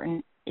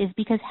important is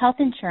because health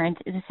insurance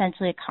is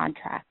essentially a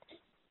contract.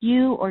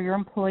 You or your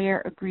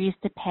employer agrees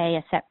to pay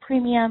a set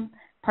premium,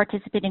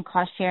 participate in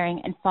cost sharing,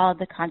 and follow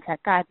the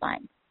contract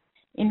guidelines.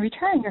 In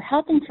return, your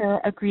health insurer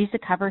agrees to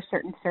cover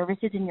certain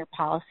services in your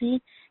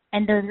policy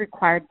and those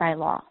required by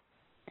law.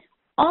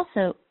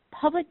 Also,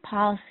 public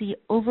policy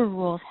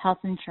overrules health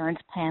insurance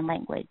plan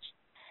language.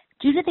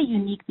 Due to the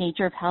unique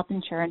nature of health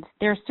insurance,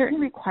 there are certain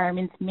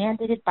requirements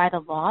mandated by the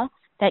law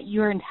that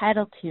you are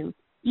entitled to,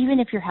 even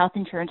if your health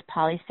insurance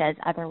policy says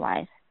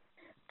otherwise.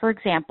 For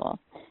example,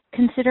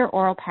 consider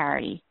oral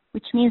parity,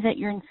 which means that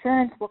your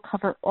insurance will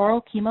cover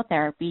oral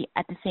chemotherapy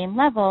at the same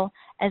level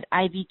as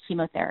IV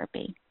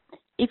chemotherapy.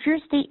 If your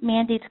state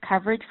mandates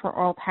coverage for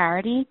oral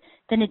parity,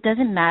 then it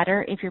doesn't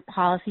matter if your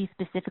policy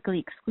specifically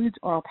excludes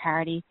oral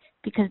parity,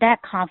 because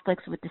that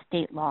conflicts with the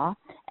state law,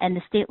 and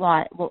the state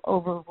law will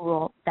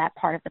overrule that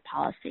part of the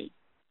policy.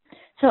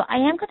 So I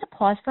am going to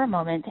pause for a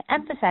moment to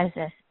emphasize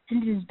this,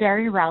 since it is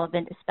very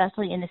relevant,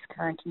 especially in this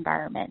current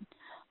environment.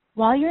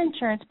 While your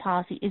insurance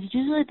policy is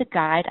usually the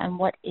guide on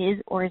what is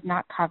or is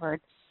not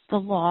covered, the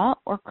law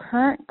or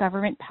current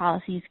government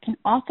policies can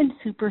often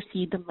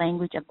supersede the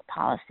language of the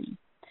policy.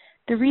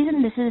 The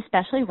reason this is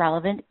especially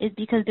relevant is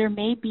because there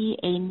may be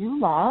a new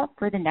law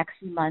for the next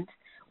few months,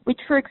 which,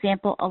 for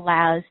example,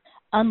 allows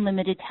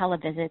unlimited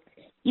televisits,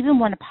 even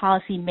when a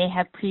policy may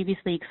have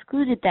previously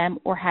excluded them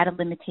or had a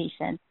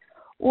limitation.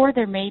 Or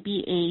there may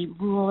be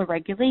a rule or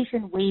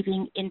regulation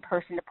waiving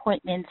in-person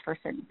appointments for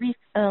certain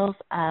refills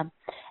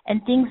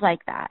and things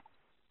like that.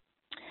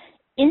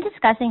 In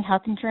discussing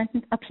health insurance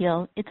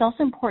appeals, it's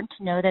also important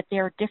to know that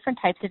there are different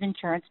types of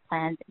insurance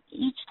plans.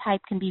 Each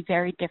type can be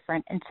very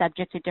different and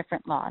subject to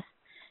different laws.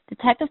 The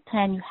type of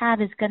plan you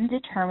have is going to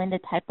determine the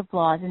type of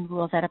laws and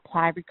rules that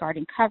apply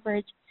regarding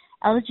coverage,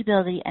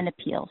 eligibility, and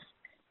appeals.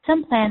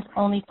 Some plans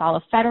only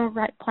follow federal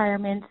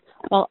requirements,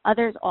 while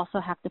others also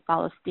have to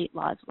follow state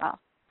law as well.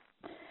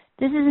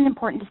 This is an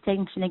important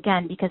distinction,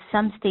 again, because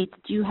some states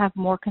do have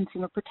more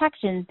consumer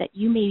protections that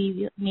you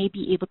may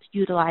be able to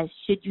utilize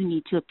should you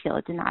need to appeal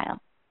a denial.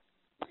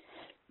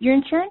 Your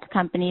insurance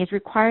company is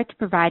required to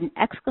provide an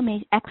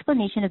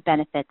explanation of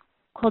benefits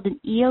called an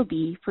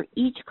EOB for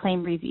each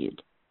claim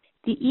reviewed.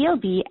 The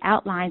EOB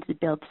outlines the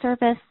billed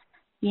service,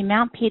 the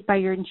amount paid by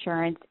your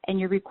insurance, and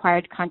your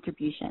required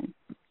contribution.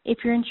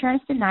 If your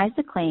insurance denies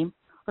the claim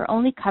or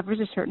only covers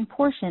a certain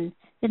portion,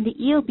 then the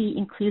EOB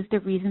includes the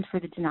reasons for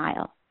the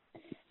denial.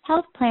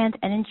 Health plans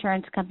and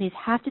insurance companies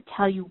have to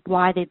tell you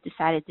why they've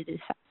decided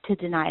to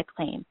deny a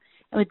claim,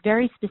 and with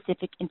very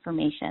specific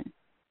information.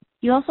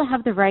 You also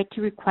have the right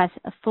to request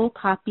a full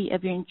copy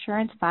of your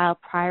insurance file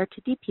prior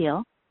to the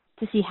appeal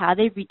to see how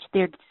they reached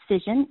their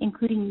decision,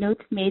 including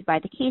notes made by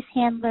the case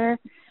handler,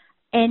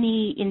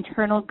 any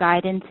internal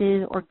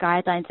guidances or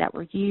guidelines that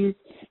were used,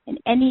 and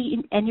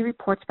any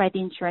reports by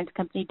the insurance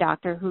company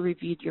doctor who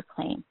reviewed your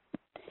claim.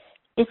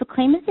 If a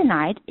claim is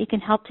denied, it can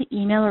help to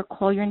email or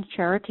call your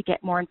insurer to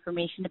get more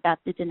information about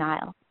the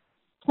denial.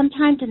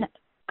 Sometimes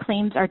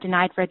claims are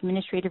denied for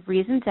administrative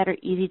reasons that are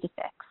easy to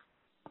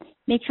fix.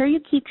 Make sure you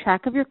keep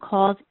track of your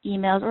calls,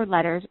 emails, or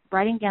letters,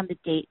 writing down the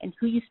date and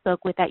who you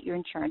spoke with at your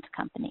insurance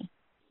company.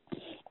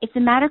 If the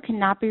matter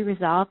cannot be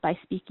resolved by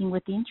speaking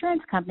with the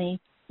insurance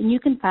company, then you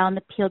can file an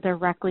appeal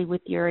directly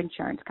with your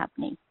insurance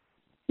company.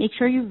 Make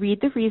sure you read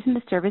the reason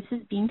the service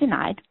is being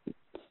denied,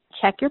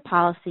 check your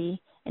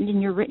policy, and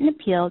in your written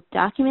appeal,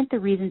 document the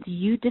reasons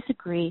you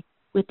disagree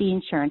with the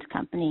insurance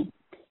company.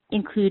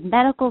 Include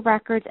medical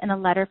records and a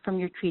letter from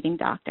your treating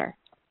doctor.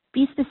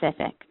 Be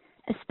specific,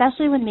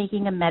 especially when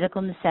making a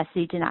medical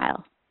necessity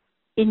denial.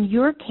 In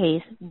your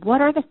case,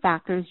 what are the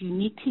factors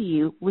unique to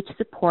you which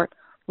support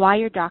why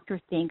your doctor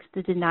thinks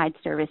the denied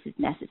service is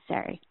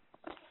necessary?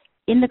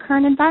 In the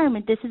current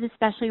environment, this is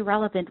especially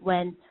relevant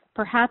when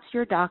perhaps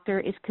your doctor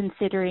is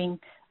considering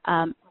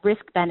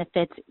risk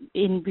benefits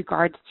in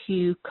regards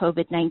to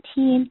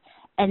COVID-19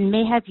 and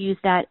may have used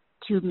that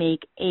to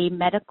make a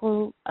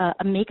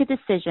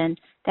decision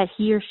that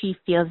he or she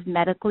feels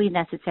medically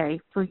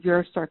necessary for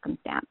your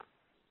circumstance.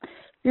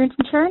 Your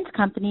insurance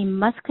company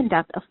must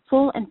conduct a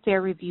full and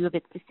fair review of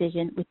its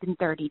decision within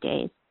 30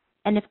 days,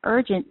 and if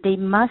urgent, they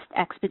must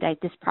expedite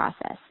this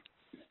process.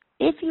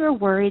 If you are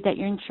worried that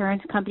your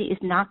insurance company is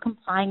not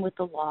complying with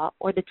the law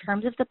or the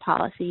terms of the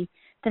policy,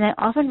 then I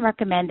often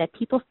recommend that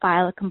people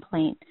file a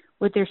complaint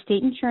with their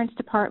state insurance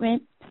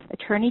department,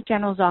 Attorney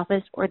General's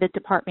office, or the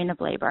Department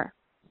of Labor.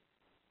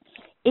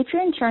 If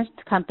your insurance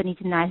company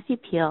denies the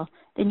appeal,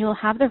 then you will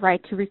have the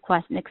right to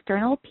request an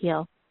external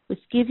appeal, which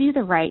gives you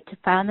the right to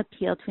file an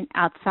appeal to an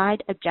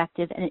outside,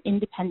 objective, and an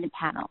independent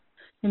panel,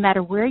 no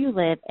matter where you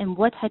live and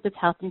what type of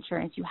health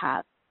insurance you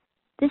have.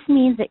 This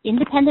means that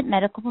independent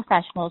medical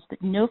professionals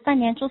with no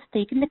financial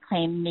stake in the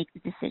claim make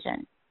the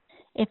decision.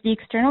 If the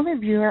external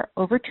reviewer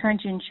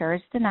overturns your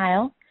insurer's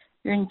denial,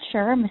 your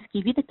insurer must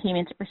give you the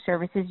payments or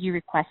services you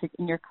requested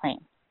in your claim.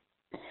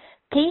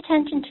 Pay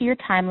attention to your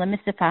time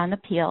limits to file an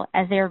appeal,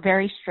 as they are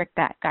very strict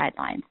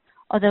guidelines,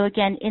 although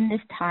again, in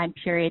this time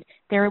period,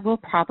 there will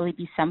probably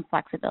be some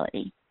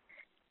flexibility.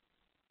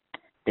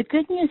 The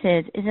good news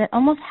is that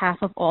almost half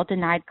of all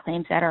denied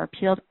claims that are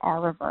appealed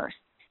are reversed.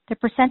 The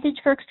percentage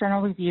for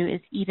external review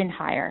is even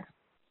higher.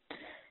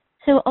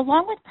 So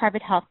along with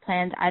private health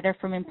plans, either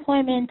from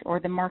employment or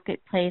the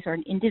marketplace or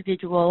an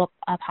individual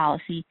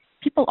policy,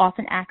 people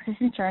often access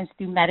insurance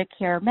through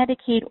Medicare,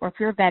 Medicaid, or if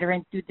you're a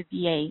veteran, through the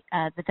VA,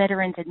 the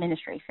Veterans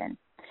Administration.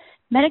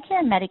 Medicare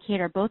and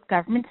Medicaid are both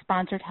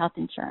government-sponsored health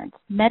insurance.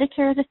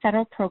 Medicare is a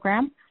federal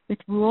program with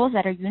rules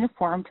that are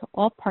uniform to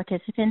all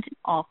participants in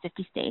all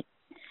 50 states.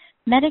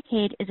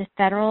 Medicaid is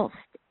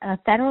a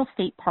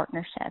federal-state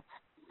partnership.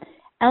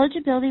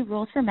 Eligibility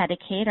rules for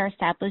Medicaid are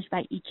established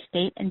by each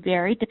state and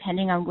vary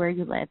depending on where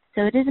you live.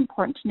 So it is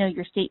important to know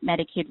your state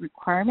Medicaid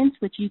requirements,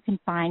 which you can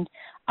find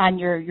on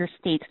your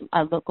state's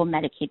local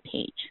Medicaid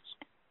page.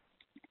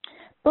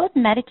 Both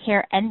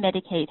Medicare and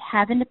Medicaid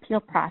have an appeal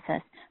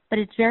process, but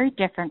it's very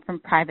different from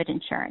private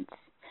insurance.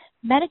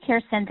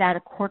 Medicare sends out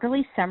a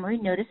quarterly summary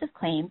notice of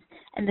claims,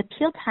 and the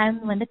appeal time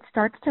limit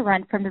starts to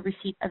run from the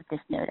receipt of this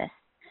notice.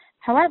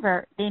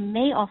 However, they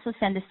may also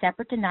send a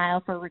separate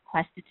denial for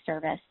requested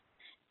service.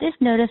 This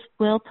notice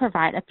will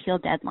provide appeal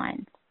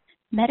deadlines.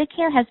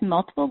 Medicare has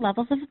multiple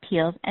levels of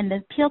appeals, and the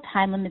appeal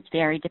time limits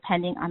vary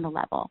depending on the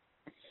level.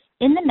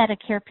 In the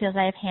Medicare appeals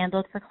I have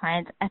handled for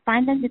clients, I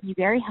find them to be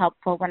very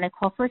helpful when I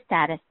call for a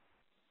status,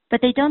 but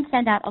they don't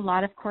send out a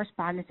lot of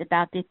correspondence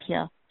about the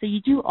appeal, so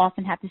you do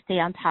often have to stay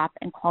on top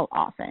and call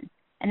often.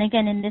 And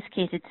again, in this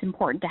case, it's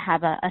important to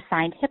have a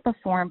signed HIPAA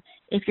form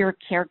if you're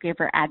a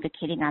caregiver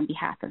advocating on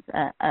behalf of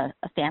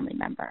a family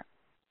member.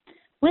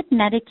 With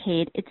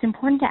Medicaid, it's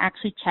important to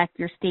actually check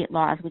your state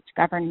laws which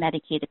govern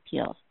Medicaid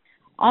appeals.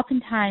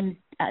 Oftentimes,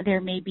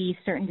 there may be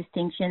certain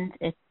distinctions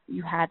if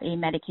you have a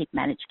Medicaid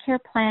managed care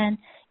plan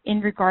in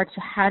regards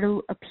to how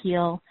to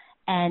appeal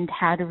and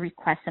how to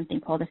request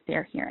something called a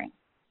fair hearing.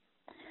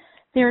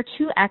 There are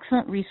two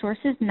excellent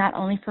resources, not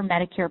only for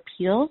Medicare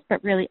appeals,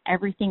 but really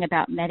everything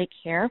about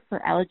Medicare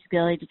for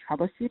eligibility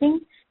troubleshooting.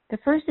 The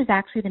first is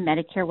actually the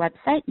Medicare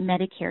website,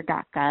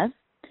 medicare.gov.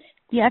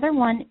 The other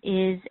one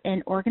is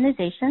an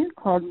organization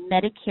called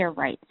Medicare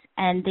Rights,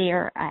 and they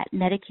are at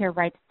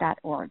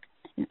medicarerights.org.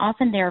 And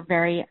often they're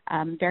very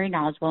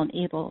knowledgeable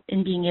and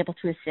in being able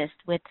to assist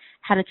with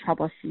how to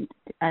troubleshoot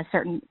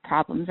certain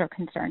problems or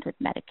concerns with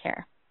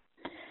Medicare.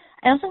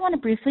 I also want to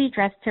briefly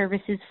address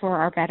services for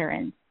our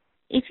veterans.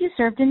 If you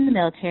served in the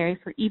military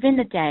for even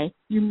a day,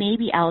 you may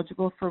be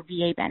eligible for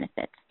VA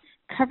benefits.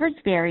 Coverage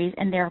varies,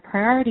 and there are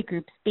priority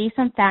groups based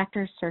on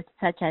factors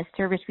such as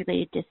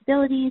service-related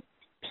disabilities,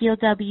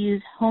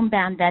 POWs,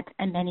 homebound vets,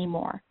 and many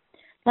more.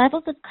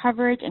 Levels of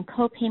coverage and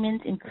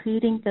co-payments,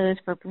 including those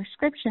for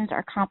prescriptions,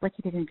 are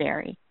complicated and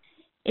vary.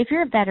 If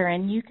you're a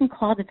veteran, you can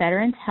call the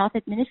Veterans Health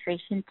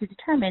Administration to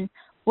determine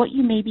what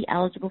you may be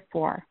eligible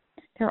for.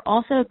 There are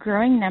also a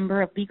growing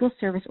number of legal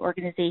service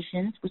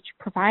organizations which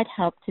provide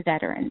help to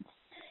veterans.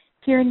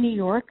 Here in New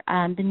York,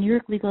 the New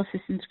York Legal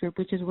Assistance Group,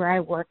 which is where I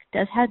work,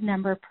 does have a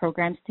number of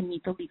programs to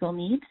meet the legal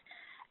needs.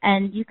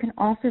 And you can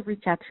also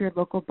reach out to your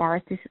local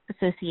bar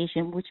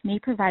association, which may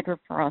provide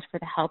referrals for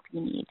the help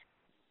you need.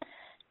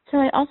 So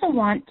I also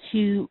want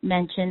to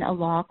mention a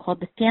law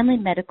called the Family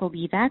Medical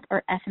Leave Act,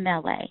 or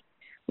FMLA,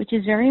 which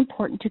is very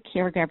important to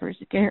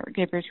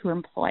caregivers who are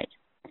employed.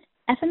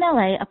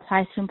 FMLA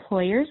applies to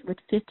employers with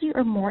 50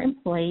 or more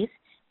employees,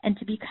 and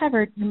to be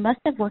covered, you must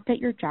have worked at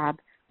your job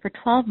for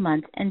 12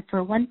 months and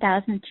for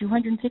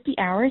 1,250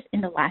 hours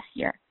in the last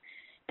year.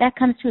 That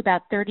comes to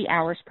about 30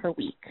 hours per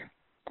week.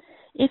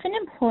 If an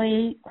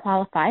employee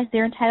qualifies,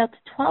 they're entitled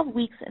to 12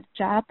 weeks of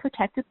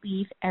job-protected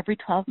leave every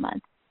 12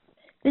 months.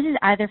 This is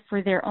either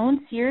for their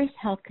own serious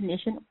health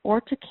condition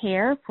or to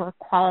care for a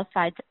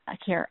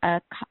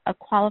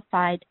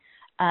qualified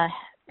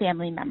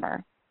family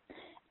member.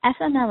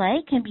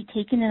 FMLA can be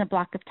taken in a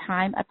block of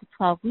time up to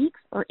 12 weeks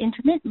or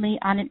intermittently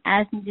on an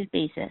as-needed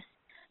basis.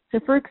 So,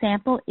 for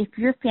example, if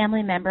your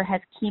family member has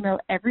chemo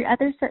every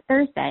other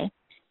Thursday,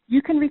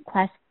 you can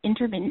request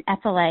intermittent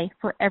FLA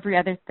for every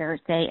other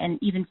Thursday and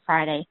even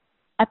Friday,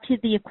 up to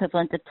the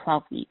equivalent of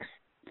 12 weeks.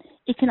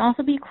 It can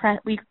also be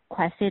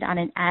requested on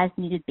an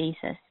as-needed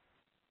basis.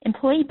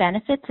 Employee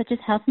benefits such as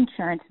health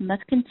insurance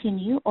must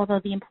continue, although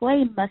the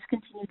employee must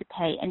continue to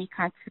pay any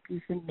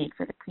contribution made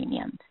for the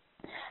premiums.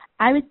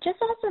 I would just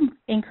also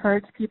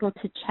encourage people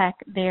to check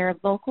their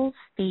local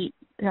state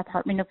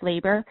Department of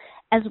Labor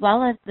as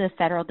well as the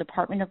Federal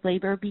Department of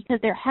Labor, because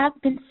there have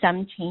been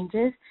some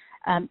changes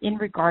in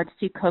regards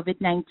to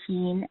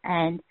COVID-19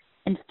 and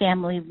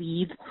family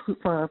leave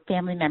for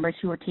family members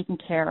who are taking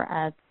care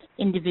of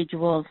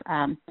individuals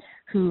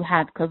who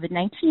have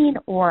COVID-19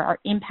 or are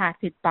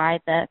impacted by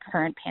the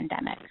current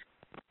pandemic.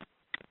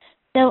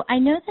 So I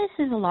know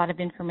this is a lot of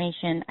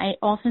information. I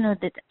also know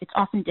that it's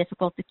often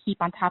difficult to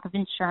keep on top of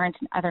insurance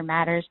and other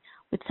matters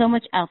with so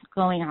much else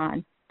going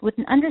on. With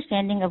an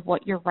understanding of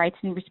what your rights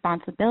and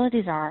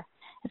responsibilities are,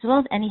 as well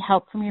as any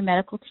help from your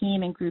medical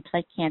team and groups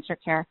like Cancer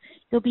Care,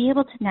 you'll be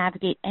able to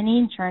navigate any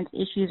insurance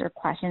issues or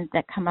questions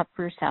that come up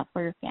for yourself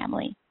or your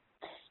family.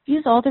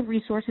 Use all the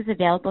resources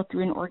available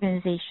through an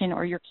organization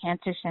or your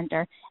cancer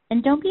center,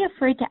 and don't be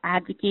afraid to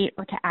advocate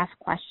or to ask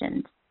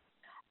questions.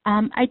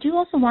 I do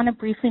also want to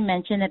briefly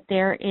mention that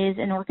there is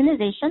an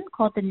organization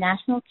called the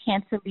National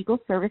Cancer Legal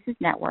Services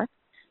Network,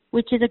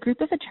 which is a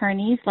group of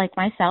attorneys like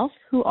myself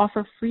who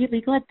offer free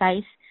legal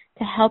advice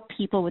to help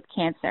people with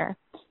cancer.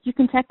 You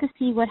can check to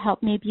see what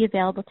help may be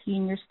available to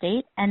you in your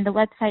state, and the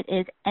website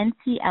is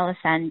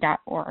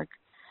nclsn.org.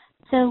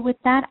 So with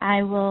that,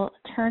 I will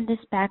turn this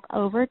back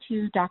over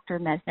to Dr.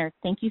 Mesner.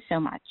 Thank you so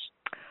much.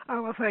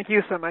 Oh, well, thank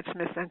you so much,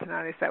 Ms.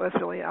 Antonatis. That was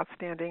really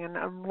outstanding and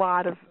a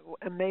lot of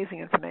amazing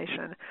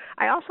information.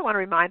 I also want to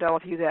remind all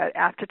of you that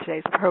after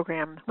today's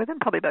program, within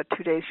probably about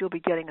 2 days, you'll be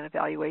getting an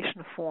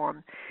evaluation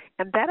form.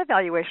 And that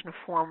evaluation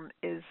form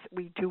is,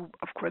 we do,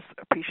 of course,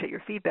 appreciate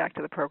your feedback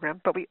to the program,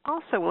 but we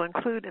also will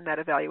include in that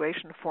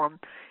evaluation form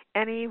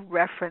any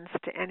reference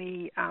to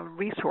any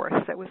resource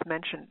that was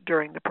mentioned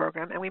during the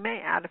program, and we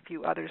may add a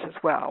few others as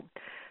well.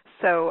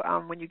 So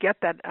when you get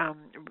that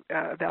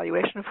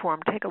evaluation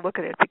form, take a look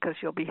at it, because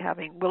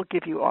we'll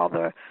give you all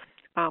the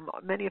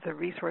many of the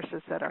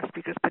resources that our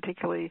speakers,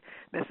 particularly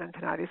Ms.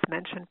 Antoniades,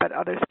 mentioned, but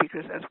other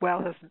speakers as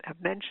well have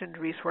mentioned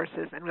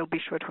resources, and we'll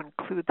be sure to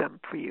include them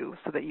for you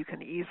so that you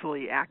can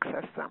easily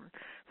access them.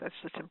 So it's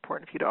just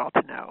important for you to all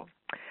to know.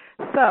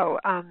 So,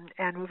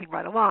 and moving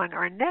right along,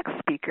 our next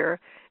speaker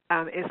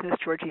is Ms.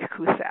 Georgie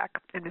Cusack.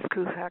 And Ms.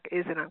 Cusack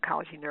is an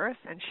oncology nurse,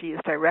 and she is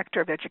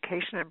Director of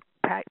Education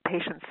and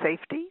Patient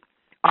Safety,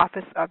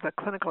 Office of the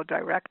Clinical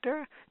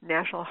Director,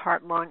 National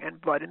Heart, Lung, and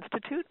Blood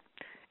Institute,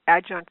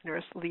 Adjunct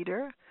Nurse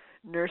Leader,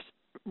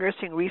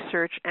 Nursing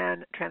Research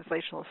and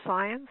Translational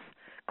Science,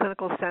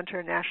 Clinical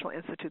Center, National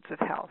Institutes of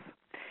Health.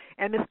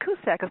 And Ms.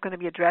 Cusack is going to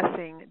be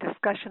addressing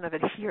discussion of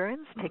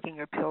adherence, taking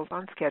your pills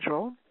on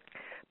schedule,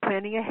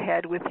 planning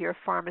ahead with your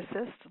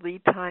pharmacist,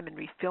 lead time in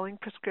refilling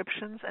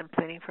prescriptions, and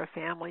planning for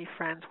family,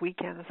 friends,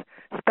 weekends,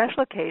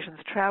 special occasions,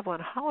 travel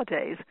and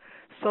holidays,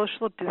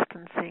 social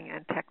distancing,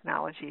 and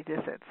technology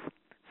visits.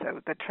 So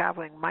the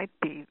traveling might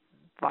be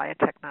via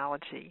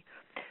technology.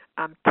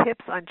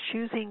 Tips on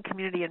choosing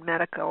community and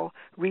medical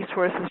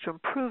resources to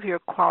improve your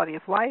quality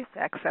of life,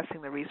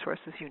 accessing the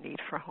resources you need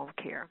for home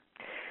care.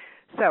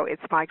 So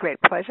it's my great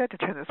pleasure to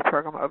turn this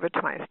program over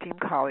to my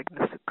esteemed colleague,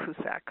 Ms.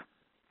 Cusack.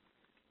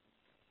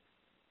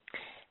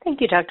 Thank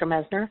you, Dr.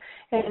 Mesner.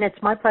 And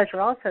it's my pleasure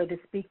also to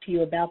speak to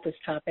you about this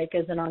topic.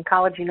 As an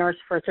oncology nurse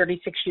for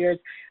 36 years,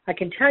 I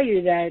can tell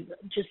you that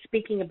just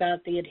speaking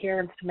about the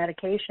adherence to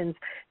medications,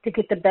 to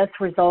get the best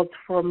results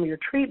from your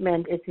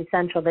treatment, it's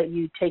essential that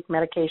you take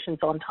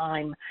medications on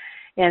time.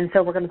 And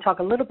so we're going to talk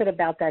a little bit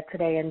about that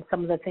today and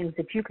some of the things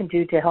that you can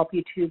do to help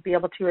you to be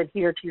able to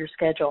adhere to your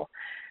schedule.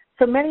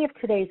 So many of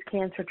today's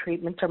cancer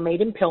treatments are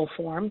made in pill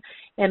form,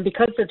 and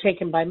because they're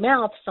taken by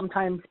mouth,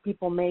 sometimes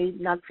people may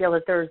not feel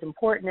that they're as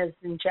important as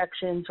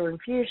injections or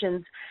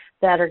infusions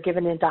that are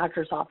given in a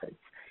doctor's office.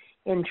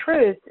 In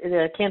truth,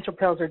 the cancer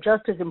pills are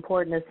just as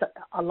important as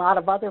a lot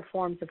of other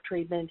forms of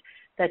treatment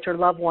that your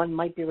loved one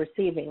might be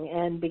receiving.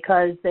 And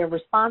because they're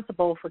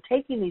responsible for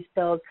taking these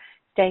pills,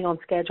 staying on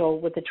schedule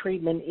with the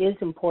treatment is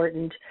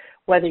important,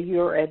 whether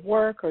you're at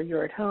work or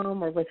you're at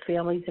home or with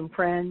families and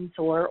friends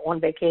or on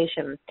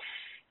vacation.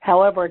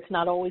 However, it's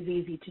not always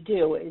easy to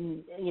do.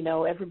 And,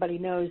 everybody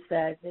knows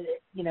that,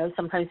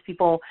 sometimes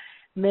people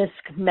miss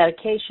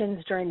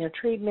medications during their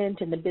treatment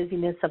and the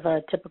busyness of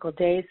a typical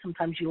day.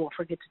 Sometimes you will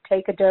forget to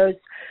take a dose,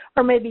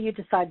 or maybe you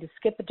decide to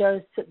skip a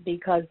dose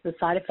because the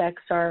side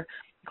effects are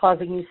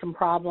causing you some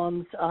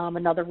problems.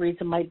 Another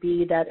reason might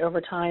be that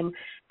over time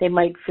they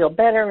might feel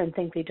better and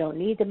think they don't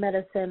need the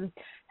medicine.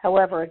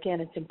 However, again,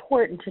 it's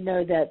important to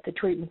know that the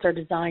treatments are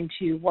designed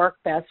to work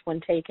best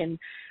when taken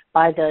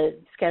by the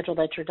schedule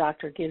that your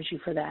doctor gives you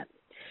for that.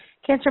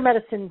 Cancer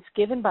medicines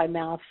given by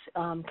mouth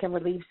can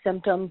relieve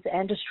symptoms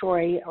and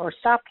destroy or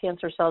stop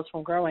cancer cells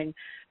from growing.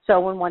 So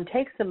when one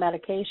takes the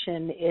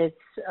medication, it's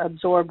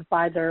absorbed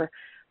by their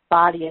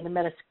body, and the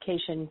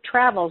medication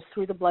travels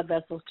through the blood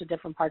vessels to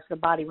different parts of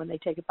the body when they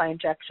take it by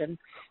injection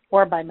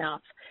or by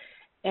mouth.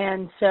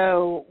 And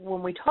so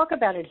when we talk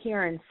about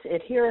adherence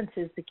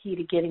is the key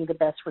to getting the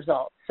best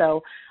results.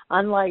 So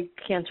unlike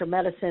cancer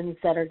medicines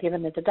that are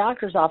given at the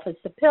doctor's office,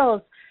 the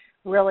pills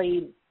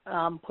really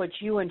put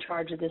you in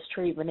charge of this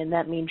treatment, and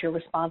that means you're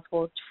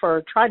responsible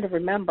for trying to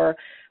remember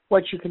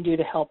what you can do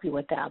to help you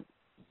with that.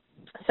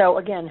 So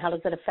again, how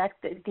does it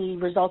affect the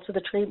results of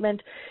the treatment?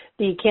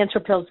 The cancer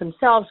pills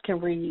themselves can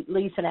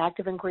release an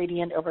active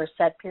ingredient over a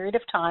set period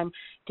of time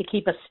to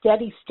keep a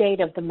steady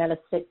state of the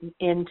medicine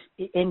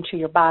into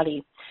your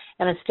body.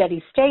 And a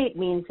steady state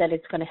means that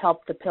it's going to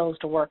help the pills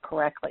to work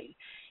correctly.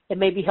 It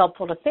may be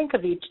helpful to think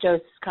of each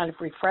dose as kind of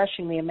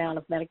refreshing the amount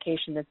of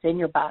medication that's in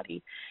your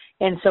body.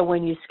 And so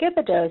when you skip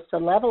a dose, the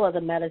level of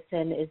the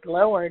medicine is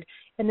lowered,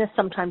 and this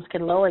sometimes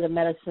can lower the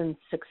medicine's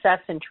success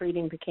in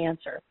treating the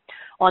cancer.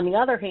 On the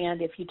other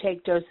hand, if you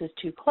take doses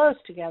too close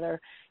together,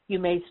 you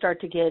may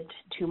start to get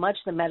too much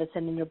of the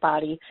medicine in your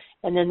body,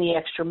 and then the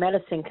extra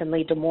medicine can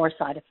lead to more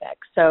side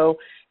effects. So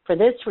for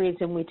this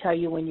reason, we tell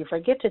you when you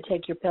forget to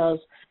take your pills,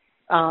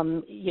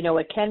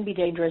 it can be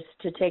dangerous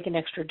to take an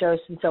extra dose,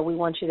 and so we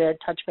want you to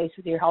touch base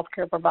with your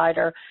healthcare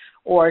provider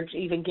or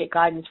even get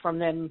guidance from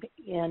them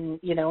in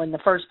the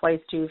first place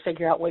to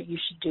figure out what you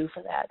should do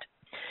for that.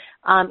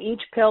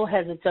 Each pill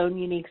has its own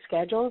unique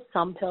schedule.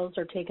 Some pills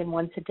are taken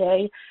once a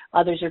day,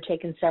 others are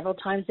taken several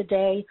times a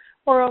day,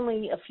 or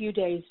only a few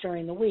days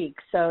during the week.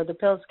 So the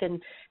pills can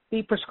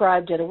be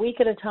prescribed at a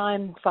week at a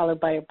time, followed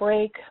by a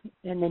break,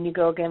 and then you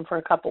go again for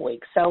a couple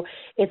weeks. So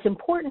it's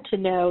important to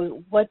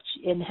know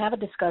and have a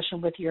discussion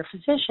with your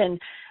physician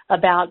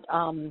about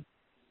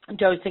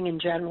dosing in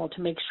general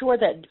to make sure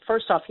that,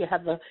 first off, you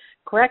have the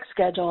correct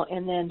schedule,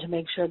 and then to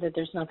make sure that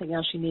there's nothing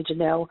else you need to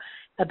know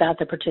about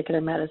the particular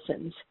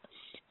medicines.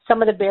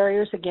 Some of the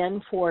barriers,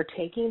 again, for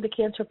taking the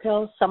cancer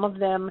pills, some of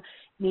them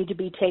need to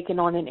be taken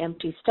on an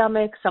empty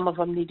stomach. Some of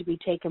them need to be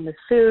taken with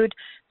food.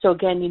 So,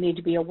 again, you need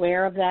to be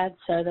aware of that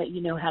so that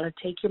you know how to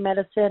take your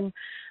medicine,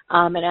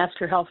 and ask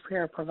your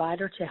healthcare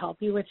provider to help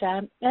you with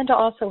that and to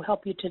also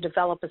help you to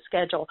develop a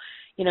schedule.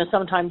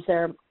 Sometimes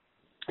there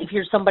if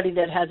you're somebody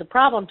that has a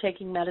problem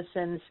taking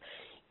medicines,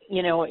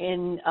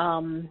 in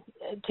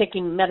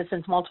taking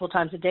medicines multiple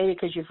times a day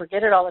because you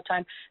forget it all the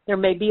time, there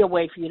may be a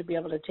way for you to be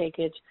able to take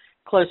it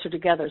closer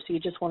together. So you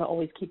just want to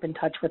always keep in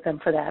touch with them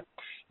for that.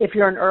 If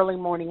you're an early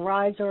morning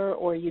riser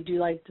or you do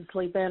like to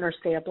sleep in or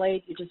stay up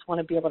late, you just want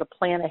to be able to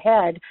plan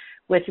ahead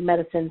with your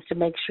medicines to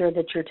make sure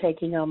that you're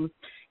taking them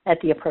at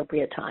the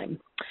appropriate time.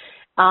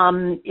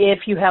 If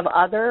you have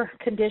other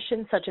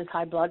conditions such as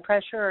high blood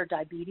pressure or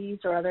diabetes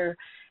or other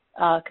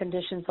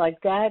conditions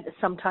like that,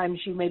 sometimes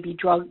you may be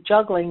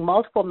juggling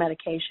multiple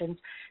medications.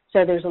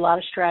 So there's a lot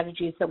of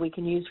strategies that we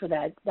can use for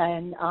that.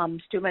 And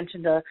Stu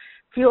mentioned a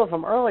few of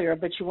them earlier,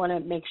 but you want to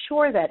make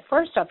sure that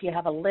first off you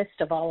have a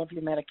list of all of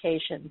your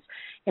medications.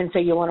 And so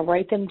you want to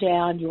write them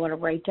down. You want to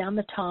write down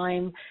the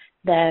time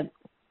that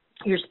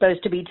you're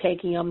supposed to be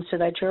taking them so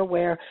that you're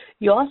aware.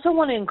 You also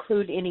want to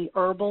include any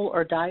herbal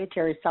or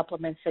dietary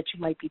supplements that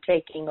you might be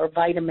taking, or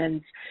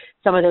vitamins,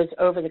 some of those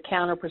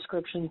over-the-counter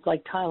prescriptions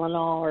like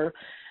Tylenol or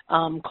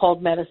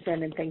cold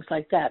medicine and things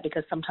like that,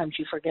 because sometimes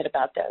you forget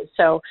about those.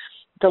 So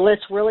the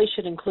list really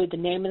should include the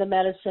name of the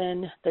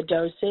medicine, the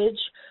dosage,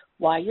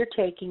 why you're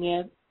taking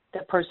it, the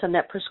person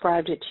that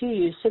prescribed it to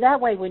you. So that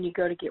way when you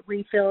go to get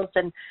refills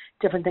and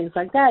different things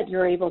like that,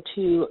 you're able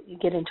to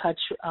get in touch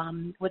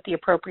with the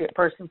appropriate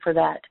person for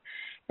that.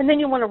 And then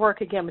you want to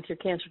work again with your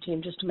cancer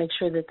team just to make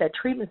sure that that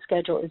treatment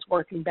schedule is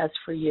working best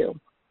for you.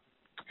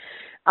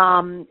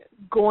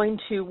 Going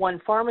to one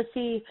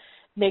pharmacy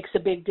makes a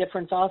big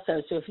difference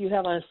also. So if you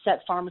have a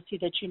set pharmacy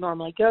that you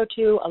normally go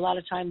to, a lot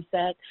of times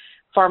that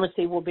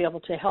pharmacy will be able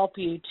to help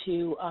you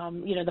to,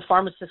 the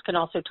pharmacist can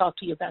also talk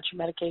to you about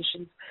your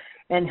medications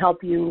and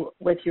help you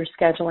with your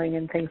scheduling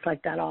and things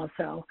like that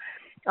also.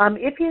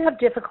 If you have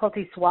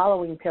difficulty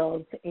swallowing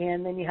pills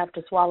and then you have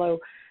to swallow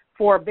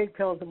 4 big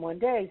pills in one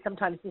day,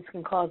 sometimes this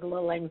can cause a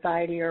little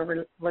anxiety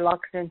or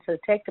reluctance to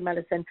take the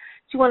medicine.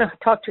 So you want to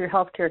talk to your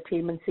healthcare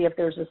team and see if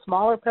there's a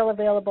smaller pill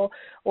available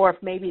or if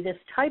maybe this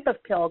type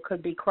of pill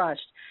could be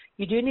crushed.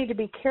 You do need to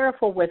be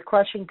careful with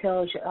crushing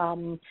pills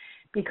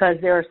because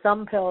there are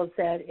some pills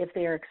that if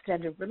they are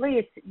extended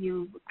release,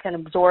 you can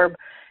absorb,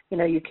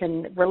 you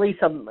can release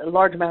a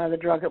large amount of the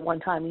drug at one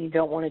time, and you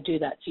don't want to do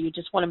that. So you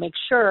just want to make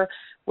sure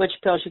which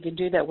pills you can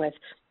do that with.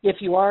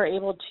 If you are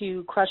able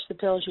to crush the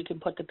pills, you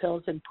can put the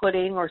pills in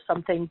pudding or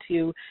something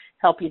to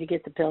help you to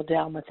get the pill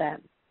down with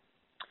that.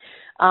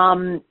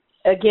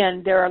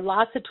 Again, there are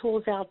lots of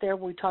tools out there.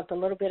 We talked a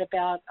little bit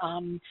about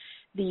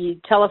the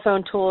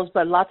telephone tools,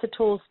 but lots of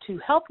tools to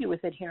help you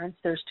with adherence.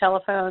 There's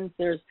telephones,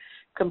 there's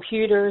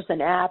computers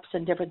and apps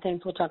and different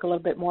things. We'll talk a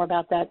little bit more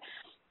about that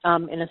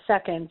in a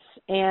second.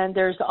 And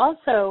there's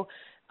also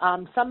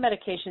some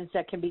medications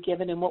that can be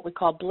given in what we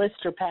call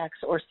blister packs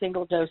or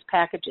single-dose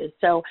packages.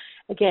 So,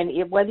 again,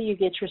 whether you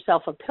get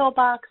yourself a pill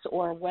box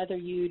or whether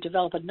you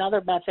develop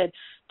another method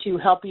to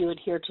help you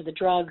adhere to the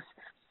drugs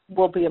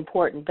will be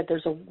important. But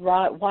there's a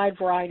wide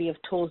variety of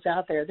tools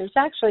out there. There's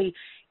actually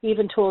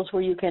even tools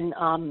where you can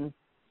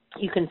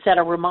set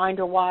a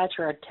reminder watch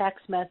or a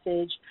text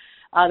message.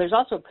 There's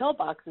also pill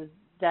boxes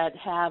that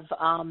have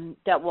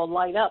that will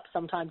light up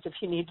sometimes if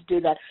you need to do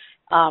that.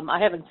 I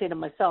haven't seen them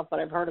myself, but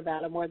I've heard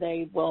about them where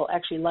they will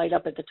actually light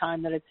up at the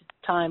time that it's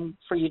time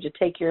for you to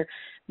take your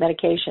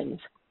medications.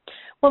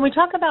 When we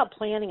talk about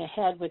planning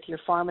ahead with your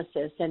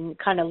pharmacist and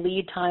kind of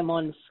lead time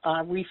on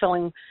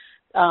refilling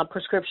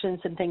prescriptions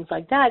and things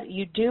like that,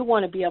 you do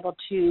want to be able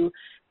to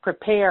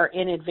prepare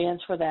in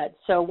advance for that.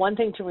 So one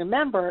thing to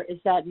remember is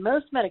that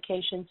most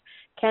medications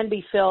can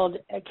be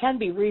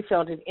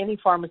refilled at any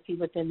pharmacy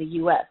within the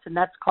U.S., and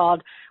that's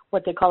called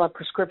what they call a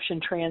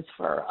prescription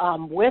transfer.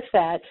 With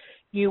that,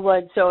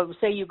 so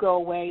say you go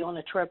away on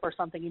a trip or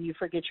something and you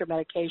forget your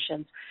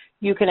medications,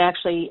 you can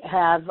actually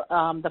have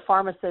the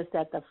pharmacist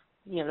at the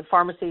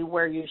pharmacy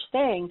where you're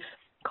staying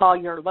call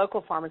your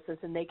local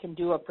pharmacist, and they can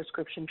do a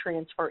prescription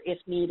transfer if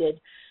needed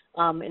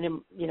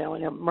in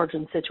an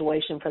emergent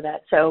situation for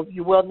that. So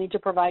you will need to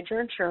provide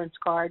your insurance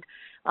card.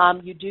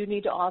 You do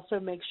need to also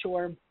make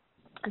sure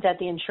that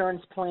the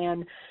insurance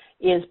plan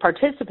is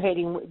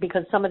participating,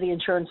 because some of the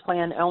insurance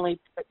plan only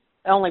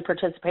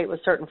participate with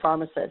certain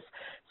pharmacists.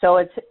 So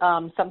it's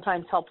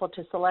sometimes helpful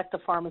to select a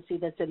pharmacy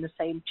that's in the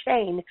same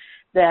chain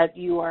that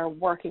you are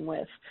working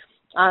with.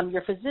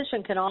 Your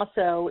physician can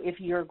also, if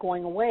you're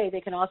going away, they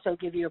can also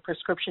give you a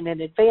prescription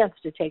in advance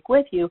to take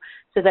with you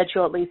so that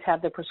you'll at least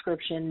have the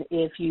prescription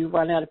if you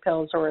run out of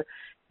pills or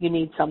you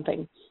need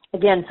something.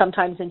 Again,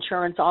 sometimes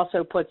insurance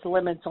also puts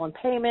limits on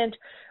payment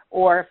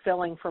or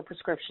filling for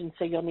prescriptions,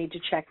 so you'll need to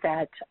check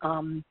that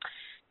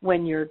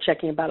when you're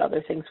checking about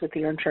other things with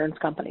your insurance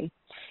company.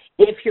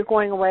 If you're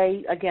going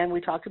away, again,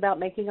 we talked about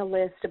making a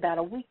list about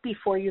a week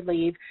before you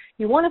leave.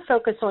 You want to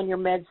focus on your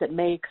meds that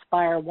may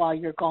expire while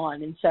you're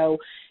gone, and so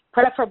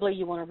preferably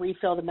you want to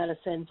refill the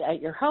medicines at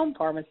your home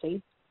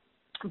pharmacy,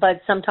 but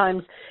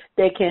sometimes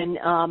they can,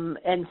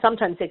 and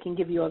sometimes they can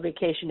give you a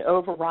vacation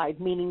override,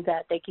 meaning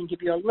that they can give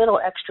you a little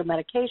extra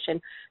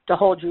medication to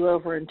hold you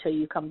over until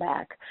you come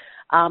back.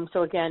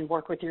 So again,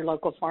 work with your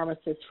local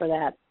pharmacist for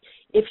that.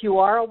 If you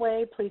are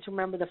away, please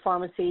remember the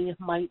pharmacy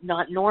might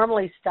not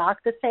normally stock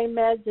the same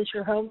meds as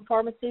your home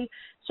pharmacy,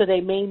 so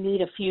they may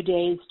need a few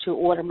days to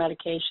order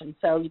medication.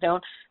 So you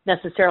don't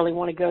necessarily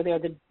want to go there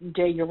the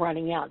day you're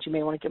running out. You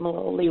may want to give them a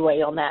little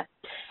leeway on that.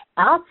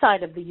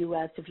 Outside of the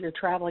U.S., if you're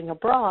traveling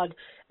abroad,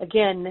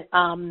 again,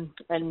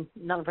 and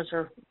none of us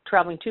are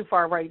traveling too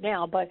far right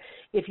now, but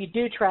if you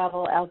do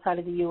travel outside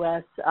of the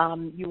U.S.,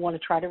 you want to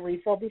try to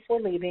refill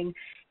before leaving.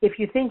 If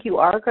you think you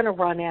are going to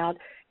run out,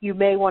 you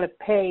may want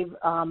to pay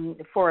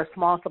for a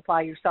small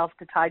supply yourself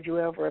to tide you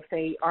over if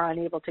they are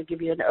unable to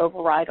give you an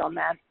override on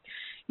that.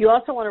 You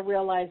also want to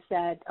realize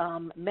that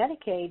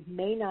Medicaid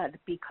may not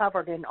be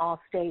covered in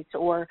all states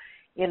or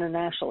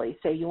internationally,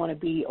 so you want to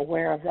be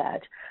aware of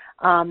that.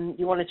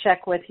 You want to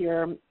check with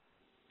your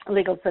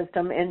legal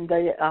system in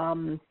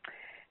the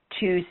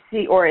to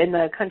see, or in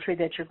the country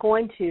that you're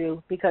going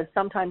to, because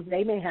sometimes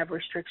they may have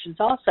restrictions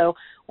also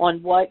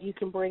on what you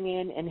can bring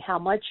in and how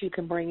much you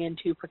can bring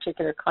into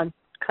particular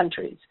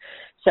countries.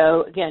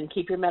 So again,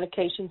 keep your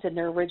medications in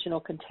their original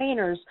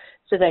containers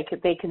so that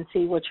they can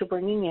see what you're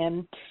bringing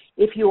in.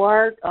 If you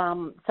are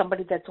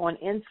somebody that's on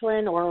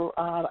insulin or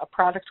a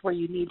product where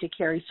you need to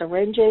carry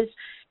syringes,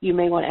 you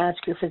may want to ask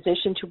your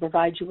physician to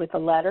provide you with a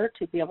letter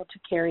to be able to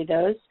carry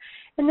those.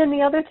 And then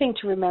the other thing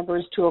to remember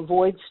is to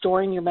avoid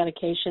storing your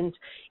medications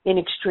in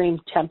extreme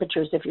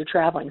temperatures if you're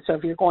traveling. So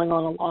if you're going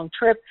on a long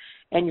trip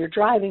and you're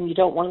driving, you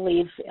don't want to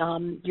leave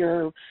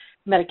your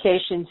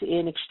medications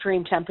in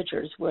extreme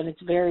temperatures when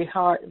it's very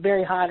hot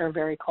or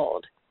very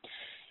cold.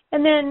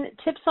 And then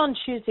tips on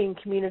choosing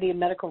community and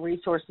medical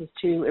resources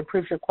to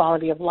improve your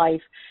quality of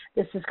life.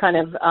 This is kind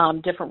of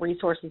different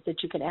resources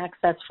that you can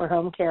access for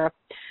home care.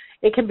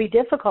 It can be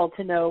difficult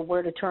to know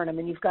where to turn them,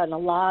 and you've gotten a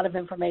lot of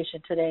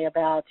information today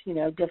about,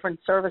 different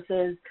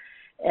services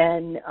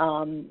and,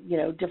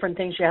 different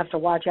things you have to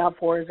watch out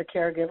for as a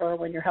caregiver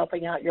when you're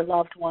helping out your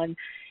loved one.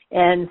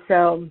 And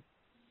so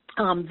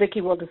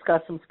Vicki will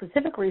discuss some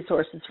specific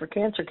resources for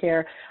cancer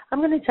care. I'm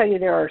going to tell you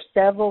there are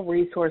several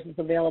resources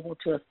available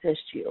to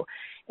assist you,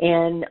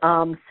 and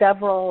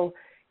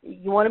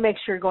you want to make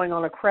sure you're going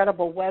on a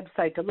credible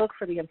website to look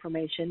for the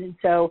information. And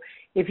so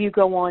if you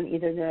go on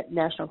either the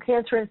National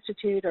Cancer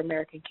Institute or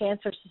American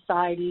Cancer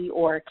Society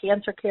or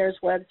Cancer Care's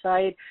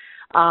website,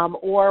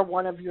 or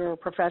one of your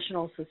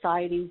professional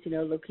societies,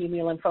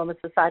 Leukemia Lymphoma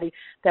Society,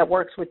 that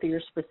works with your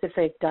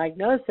specific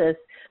diagnosis,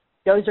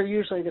 those are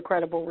usually the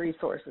credible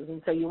resources.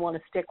 And so you want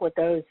to stick with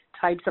those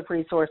types of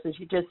resources.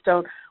 You just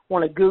don't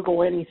want to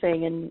Google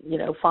anything and,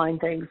 find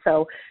things.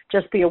 So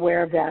just be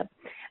aware of that.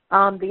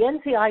 The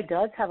NCI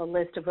does have a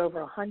list of over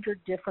 100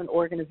 different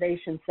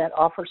organizations that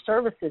offer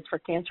services for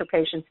cancer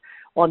patients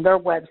on their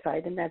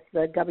website, and that's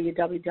the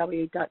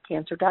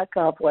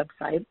www.cancer.gov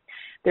website.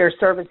 There are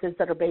services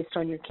that are based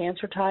on your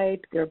cancer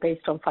type. They're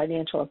based on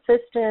financial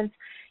assistance.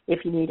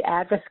 If you need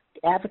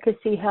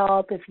advocacy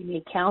help, if you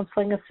need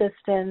counseling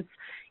assistance,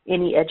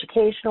 any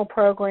educational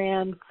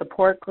programs,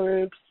 support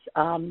groups,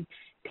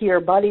 peer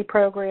buddy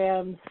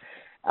programs,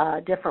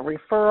 different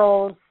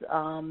referrals,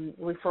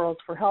 referrals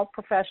for health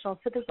professionals.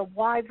 So there's a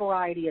wide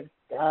variety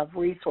of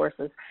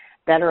resources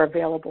that are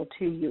available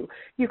to you.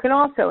 You can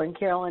also, and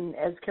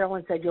as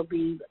Carolyn said, you'll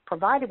be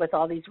provided with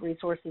all these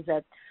resources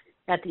at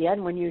the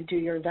end when you do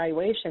your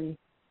evaluation.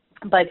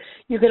 But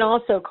you can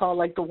also call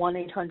like the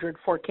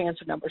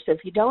 1-800-4CANCER number. So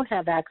if you don't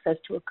have access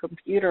to a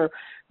computer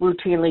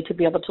routinely to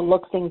be able to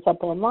look things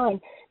up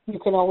online, you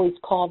can always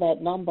call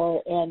that number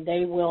and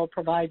they will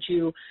provide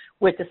you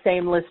with the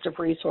same list of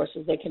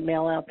resources. They can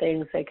mail out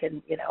things. They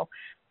can,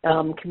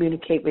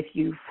 communicate with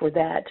you for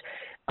that.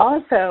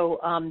 Also,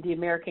 the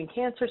American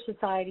Cancer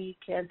Society,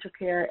 Cancer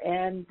Care,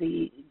 and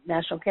the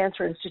National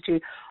Cancer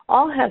Institute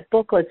all have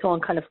booklets on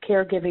kind of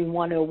Caregiving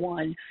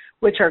 101,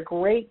 which are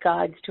great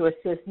guides to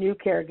assist new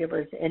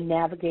caregivers in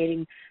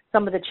navigating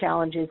some of the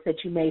challenges that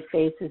you may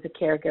face as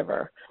a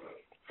caregiver.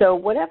 So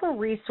whatever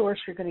resource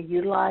you're going to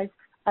utilize,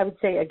 I would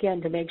say,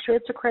 again, to make sure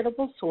it's a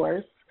credible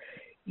source.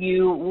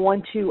 You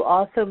want to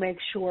also make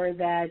sure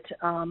that,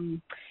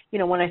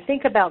 when I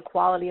think about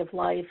quality of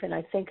life and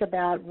I think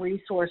about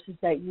resources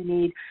that you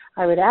need,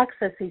 I would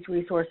access these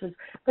resources.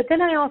 But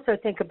then I also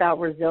think about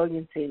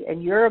resiliency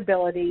and your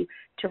ability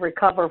to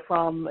recover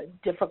from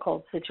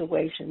difficult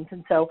situations.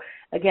 And so,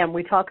 again,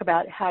 we talk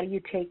about how do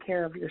you take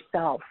care of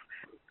yourself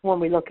when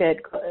we look at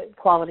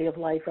quality of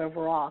life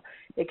overall.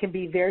 It can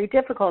be very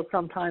difficult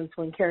sometimes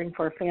when caring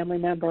for a family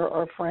member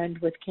or a friend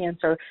with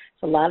cancer.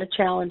 It's a lot of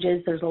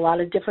challenges. There's a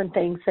lot of different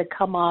things that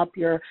come up.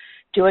 You're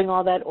doing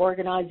all that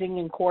organizing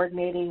and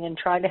coordinating and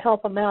trying to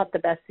help them out the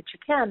best that you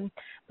can,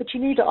 but you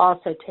need to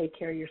also take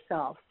care of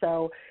yourself.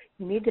 So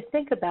you need to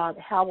think about,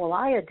 how will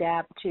I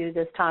adapt to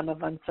this time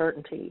of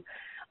uncertainty?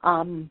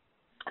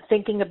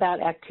 Thinking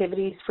about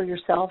activities for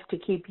yourself to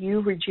keep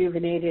you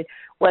rejuvenated,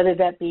 whether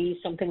that be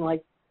something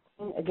like,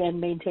 again,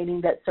 maintaining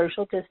that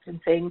social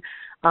distancing,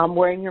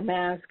 wearing your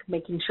mask,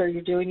 making sure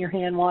you're doing your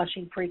hand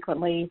washing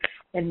frequently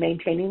and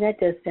maintaining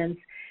that distance,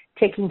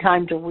 taking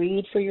time to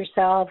read for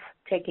yourself,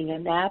 taking a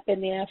nap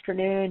in the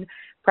afternoon,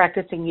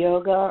 practicing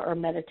yoga or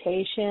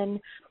meditation,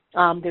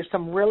 There's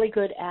some really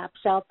good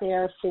apps out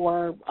there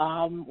for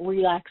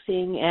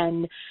relaxing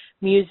and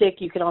music.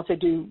 You can also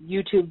do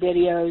YouTube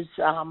videos,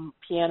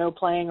 piano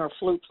playing or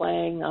flute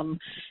playing,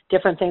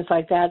 different things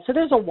like that. So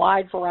there's a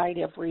wide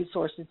variety of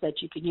resources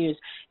that you can use.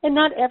 And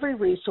not every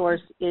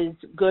resource is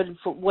good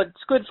for what's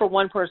good for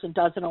one person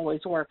doesn't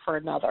always work for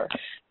another.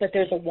 But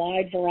there's a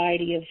wide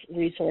variety of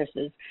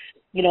resources.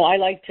 You know, I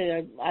like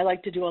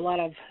to do a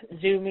lot of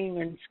Zooming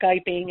and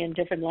Skyping and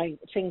different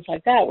things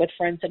like that with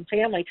friends and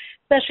family,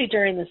 especially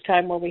during this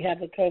time where we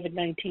have the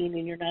COVID-19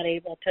 and you're not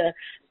able to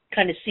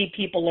kind of see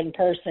people in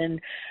person.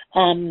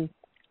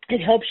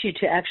 It helps you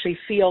to actually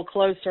feel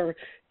closer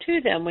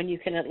to them when you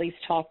can at least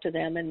talk to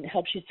them, and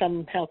helps you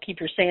somehow keep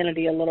your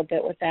sanity a little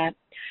bit with that.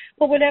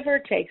 But whatever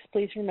it takes,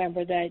 please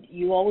remember that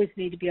you always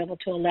need to be able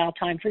to allow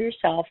time for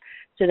yourself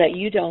so that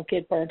you don't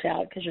get burnt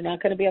out, because you're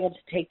not going to be able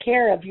to take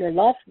care of your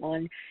loved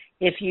one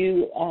if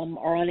you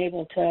are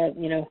unable to,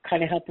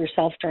 kind of help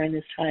yourself during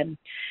this time.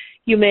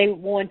 You may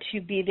want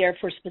to be there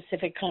for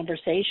specific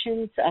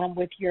conversations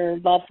with your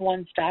loved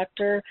one's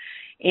doctor.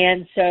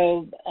 And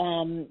so,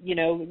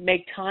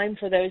 make time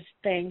for those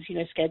things,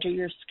 schedule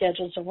your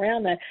schedules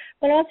around that.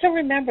 But also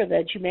remember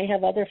that you may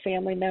have other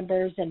family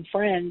members and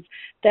friends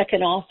that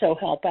can also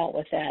help out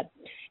with that.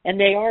 And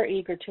they are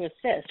eager to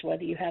assist,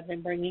 whether you have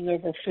them bringing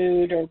over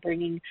food or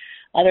bringing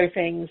other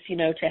things,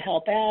 to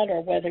help out,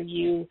 or whether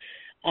you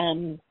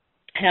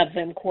have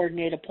them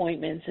coordinate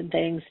appointments and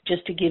things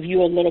just to give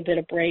you a little bit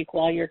of break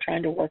while you're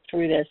trying to work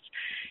through this.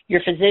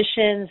 Your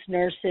physicians,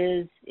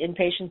 nurses,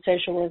 inpatient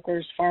social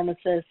workers,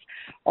 pharmacists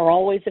are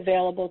always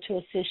available to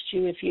assist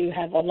you if you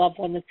have a loved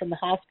one that's in the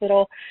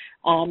hospital.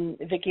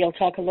 Vicki will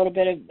talk a little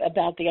bit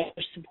about the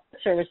other support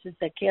services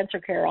that Cancer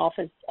Care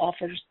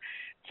offers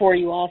for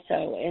you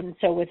also. And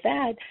so with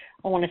that,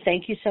 I want to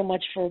thank you so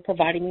much for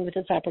providing me with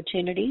this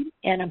opportunity,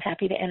 and I'm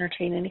happy to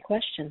entertain any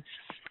questions.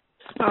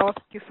 Oh,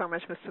 thank you so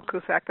much, Mrs.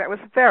 Cusack. That was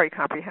very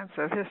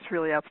comprehensive. It's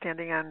really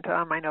outstanding, and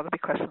I know there'll be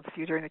questions for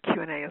you during the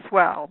Q&A as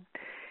well.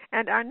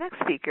 And our next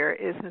speaker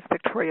is Ms.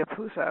 Victoria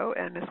Puzo,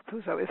 and Ms.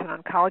 Puzo is an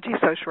oncology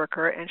social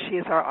worker, and she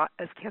is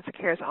Cancer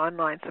Care's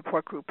online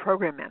support group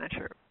program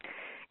manager.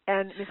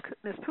 And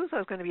Ms. Puzo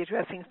is going to be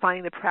addressing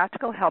finding the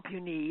practical help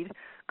you need,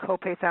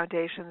 copay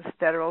foundations,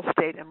 federal,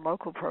 state, and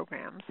local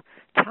programs,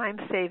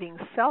 time-saving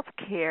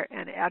self-care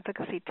and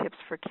advocacy tips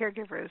for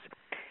caregivers,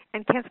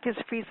 and Cancer Care's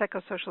free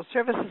psychosocial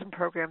services and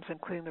programs,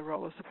 including the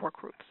role of support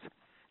groups.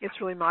 It's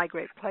really my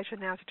great pleasure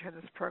now to turn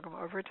this program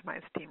over to my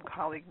esteemed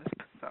colleague, Ms.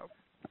 Puzo.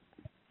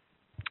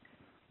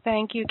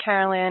 Thank you,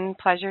 Carolyn.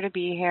 Pleasure to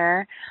be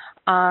here.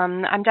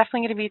 I'm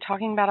definitely going to be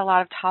talking about a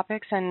lot of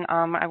topics, and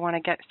I want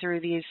to get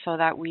through these so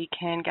that we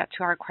can get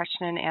to our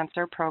question and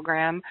answer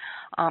program,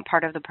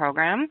 part of the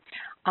program.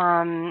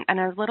 And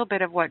a little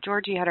bit of what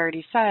Georgie had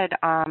already said,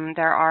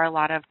 there are a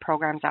lot of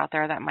programs out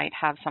there that might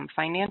have some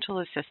financial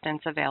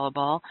assistance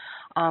available.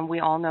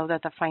 We all know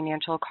that the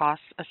financial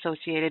costs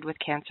associated with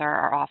cancer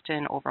are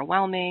often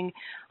overwhelming.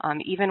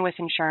 Even with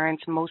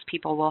insurance, most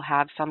people will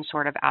have some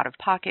sort of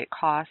out-of-pocket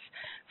costs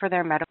for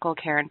their medical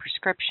care and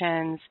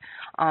prescriptions.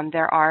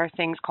 There are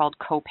things called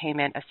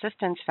co-payment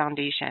assistance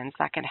foundations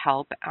that can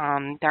help.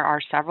 There are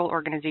several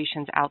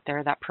organizations out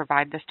there that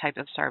provide this type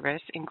of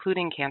service,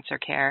 including Cancer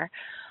Care.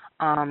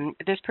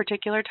 This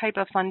particular type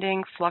of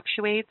funding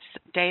fluctuates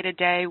day to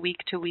day, week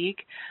to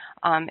week.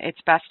 It's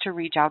best to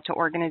reach out to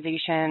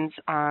organizations.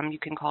 You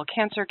can call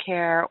Cancer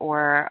Care,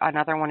 or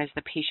another one is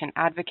the Patient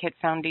Advocate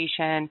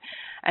Foundation,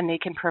 and they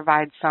can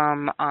provide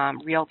some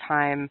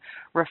real-time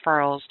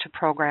referrals to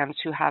programs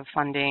who have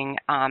funding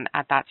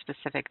at that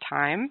specific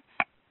time.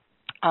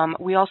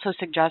 We also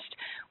suggest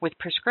with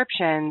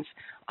prescriptions,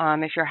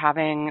 if you're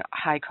having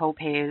high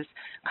copays,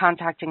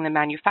 contacting the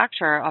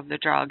manufacturer of the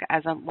drug,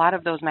 as a lot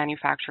of those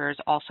manufacturers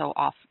also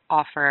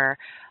offer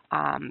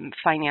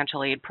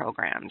financial aid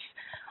programs.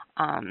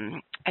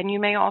 And you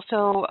may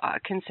also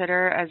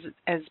consider,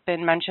 as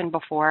been mentioned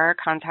before,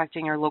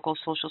 contacting your local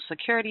Social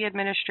Security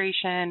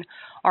Administration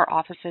or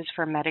offices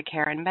for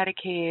Medicare and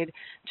Medicaid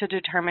to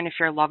determine if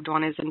your loved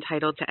one is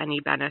entitled to any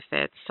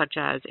benefits such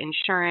as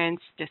insurance,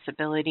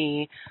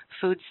 disability,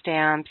 food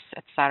stamps,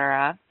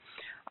 etc.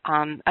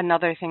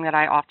 Another thing that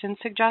I often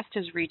suggest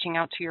is reaching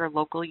out to your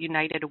local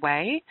United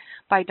Way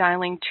by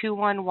dialing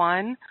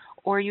 211,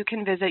 or you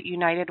can visit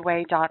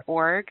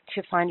unitedway.org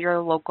to find your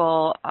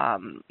local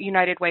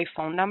United Way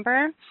phone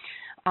number.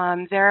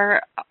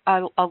 They're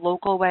a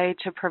local way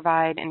to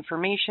provide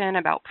information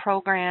about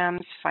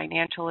programs,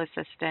 financial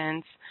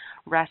assistance,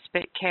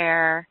 respite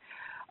care,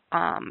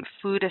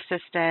 food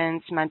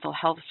assistance, mental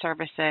health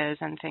services,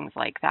 and things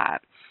like that.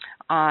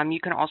 You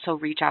can also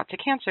reach out to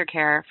Cancer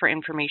Care for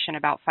information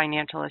about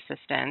financial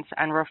assistance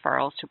and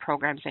referrals to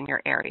programs in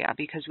your area,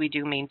 because we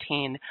do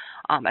maintain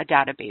a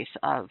database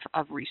of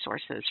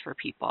resources for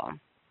people.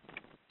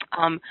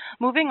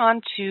 Moving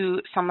on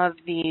to some of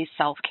the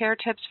self-care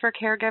tips for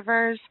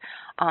caregivers,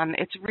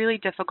 it's really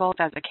difficult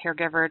as a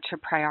caregiver to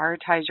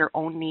prioritize your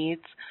own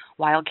needs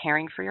while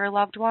caring for your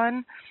loved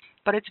one,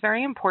 but it's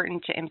very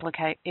important to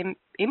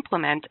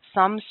implement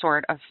some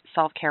sort of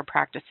self-care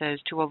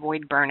practices to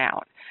avoid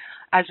burnout.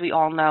 as we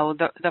all know,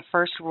 the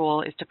first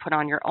rule is to put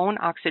on your own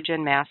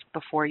oxygen mask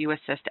before you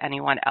assist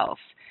anyone else.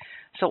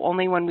 So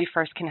only when we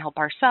first can help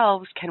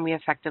ourselves can we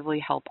effectively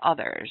help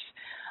others.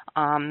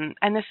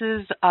 And this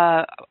is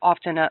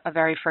often a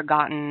very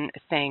forgotten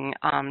thing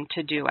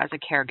to do as a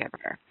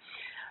caregiver.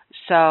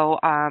 So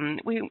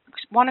we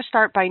want to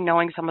start by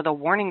knowing some of the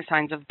warning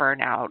signs of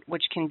burnout,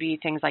 which can be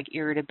things like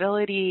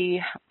irritability,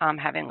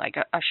 having like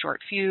a short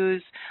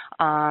fuse,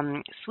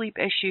 sleep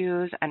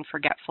issues, and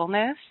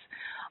forgetfulness.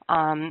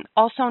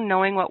 Also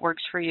knowing what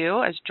works for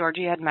you. As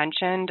Georgie had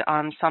mentioned,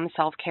 some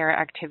self-care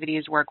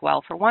activities work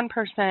well for one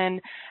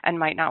person and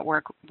might not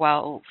work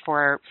well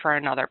for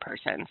another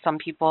person. Some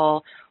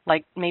people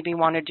maybe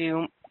want to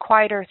do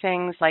quieter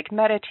things like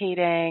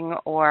meditating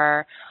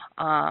or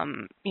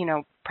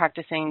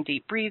practicing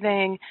deep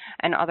breathing,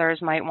 and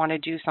others might want to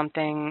do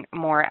something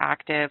more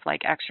active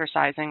like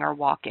exercising or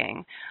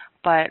walking.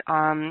 But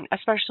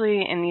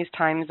especially in these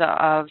times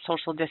of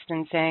social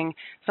distancing,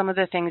 some of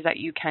the things that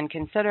you can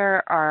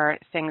consider are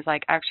things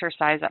like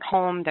exercise at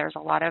home. There's a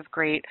lot of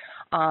great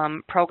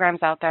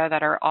programs out there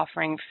that are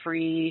offering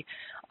free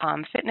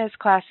fitness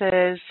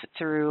classes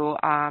through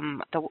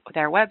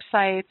their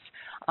websites,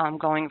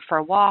 going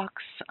for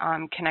walks,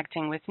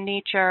 connecting with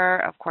nature,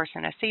 of course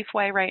in a safe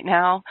way right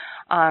now,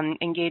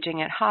 engaging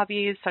in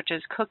hobbies such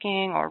as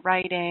cooking or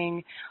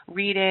writing,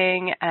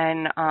 reading,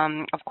 and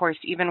of course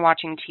even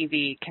watching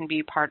TV can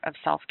be part of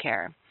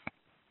self-care.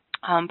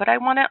 But I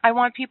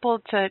want people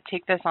to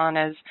take this on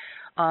as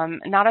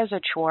not as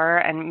a chore,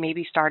 and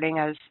maybe starting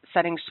as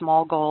setting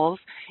small goals.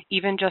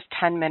 Even just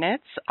 10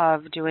 minutes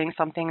of doing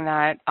something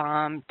that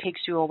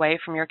takes you away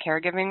from your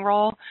caregiving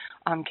role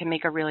can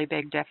make a really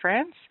big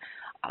difference.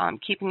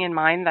 Keeping in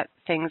mind that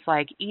things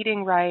like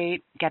eating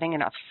right, getting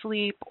enough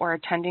sleep, or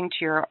attending to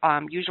your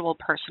usual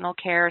personal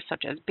care,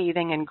 such as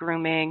bathing and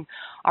grooming,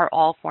 are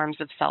all forms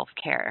of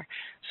self-care.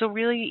 So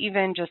really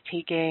even just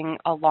taking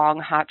a long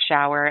hot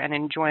shower and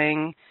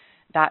enjoying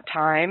that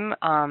time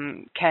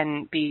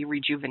can be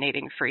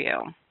rejuvenating for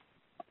you.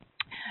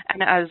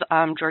 And as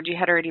Georgie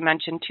had already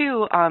mentioned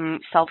too,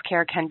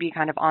 self-care can be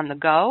kind of on the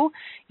go.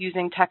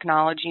 Using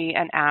technology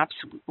and apps,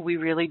 we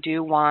really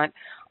do want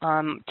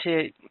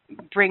to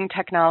bring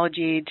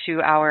technology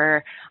to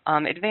our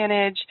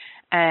advantage,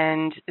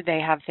 and they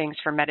have things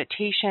for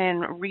meditation,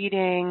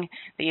 reading,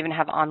 they even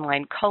have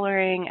online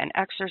coloring and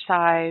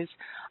exercise.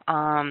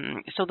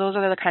 So those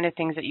are the kind of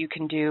things that you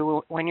can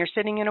do when you're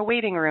sitting in a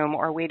waiting room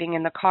or waiting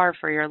in the car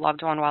for your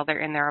loved one while they're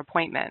in their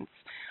appointments.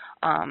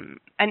 And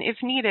if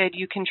needed,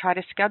 you can try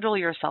to schedule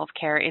your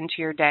self-care into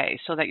your day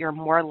so that you're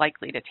more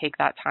likely to take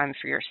that time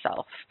for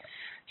yourself.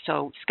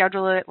 So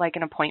schedule it like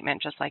an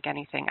appointment, just like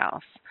anything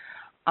else.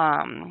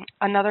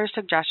 Another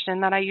suggestion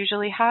that I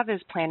usually have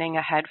is planning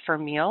ahead for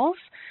meals,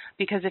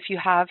 because if you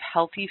have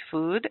healthy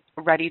food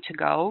ready to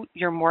go,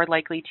 you're more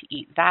likely to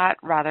eat that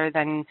rather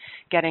than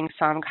getting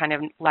some kind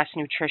of less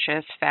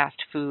nutritious fast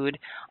food,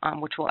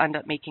 which will end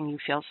up making you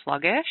feel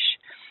sluggish.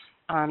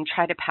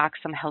 Try to pack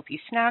some healthy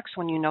snacks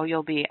when you know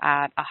you'll be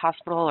at a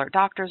hospital or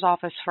doctor's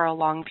office for a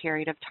long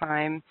period of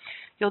time.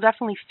 You'll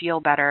definitely feel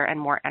better and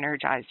more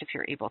energized if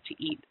you're able to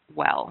eat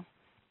well.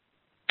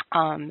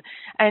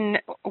 And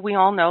we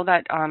all know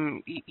that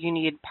you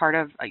need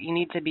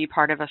to be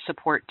part of a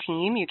support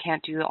team. You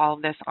can't do all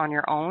of this on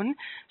your own.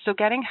 So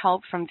getting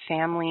help from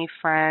family,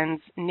 friends,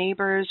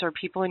 neighbors, or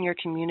people in your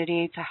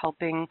community to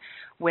helping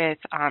with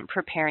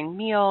preparing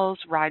meals,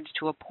 rides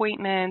to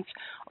appointments,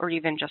 or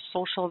even just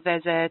social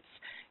visits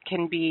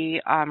can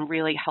be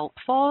really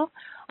helpful.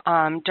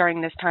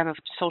 During this time of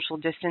social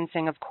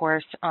distancing, of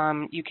course,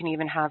 you can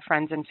even have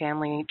friends and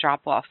family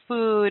drop off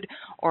food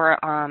or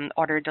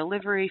order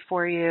delivery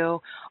for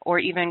you, or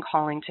even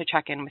calling to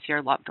check in with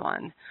your loved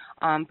one.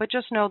 But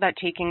just know that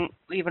taking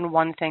even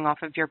one thing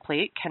off of your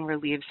plate can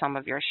relieve some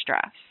of your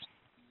stress.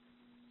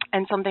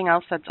 And something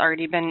else that's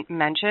already been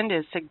mentioned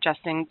is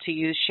suggesting to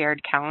use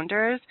shared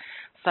calendars,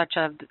 such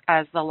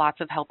as the Lots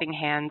of Helping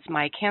Hands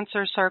My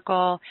Cancer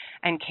Circle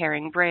and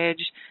Caring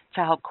Bridge,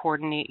 to help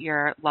coordinate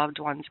your loved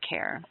one's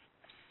care.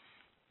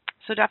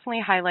 So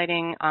definitely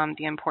highlighting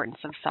the importance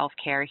of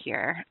self-care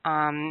here.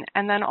 And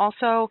then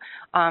also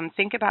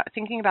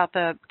thinking about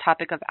the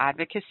topic of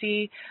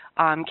advocacy.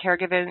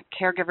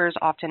 Caregivers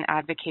often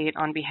advocate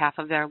on behalf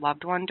of their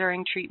loved one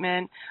during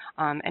treatment.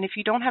 And if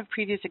you don't have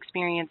previous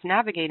experience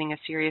navigating a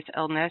serious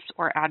illness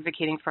or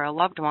advocating for a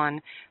loved one,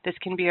 this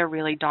can be a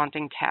really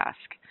daunting task.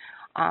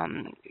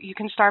 You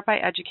can start by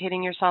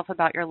educating yourself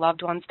about your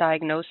loved one's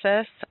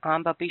diagnosis,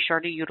 but be sure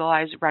to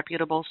utilize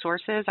reputable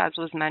sources, as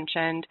was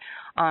mentioned,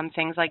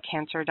 things like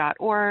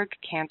cancer.org,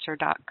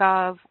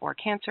 cancer.gov, or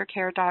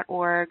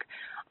cancercare.org.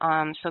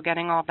 So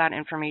getting all that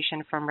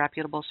information from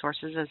reputable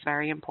sources is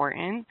very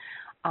important.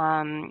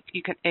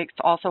 It's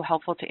also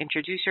helpful to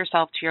introduce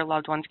yourself to your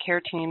loved one's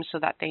care team so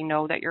that they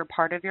know that you're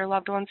part of your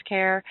loved one's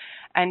care,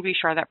 and be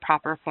sure that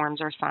proper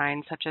forms are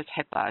signed, such as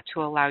HIPAA,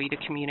 to allow you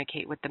to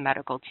communicate with the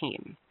medical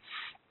team.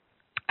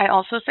 I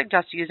also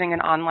suggest using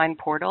an online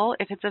portal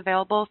if it's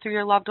available through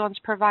your loved one's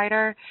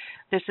provider.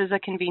 This is a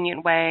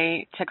convenient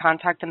way to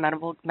contact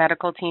the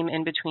medical team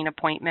in between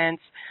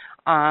appointments.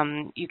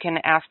 You can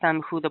ask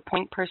them who the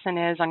point person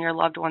is on your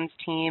loved one's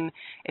team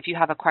if you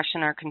have a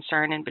question or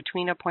concern in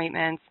between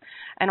appointments,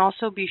 and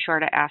also be sure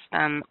to ask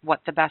them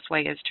what the best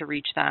way is to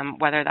reach them,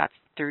 whether that's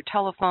through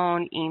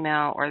telephone,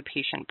 email, or the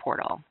patient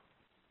portal.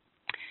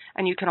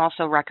 And you can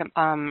also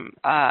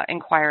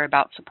inquire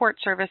about support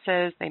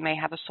services. They may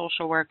have a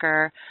social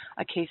worker,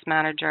 a case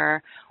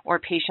manager, or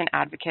patient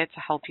advocate to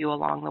help you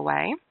along the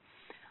way.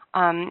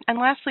 And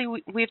lastly,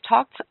 we've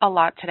talked a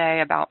lot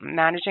today about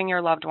managing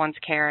your loved one's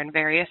care and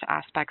various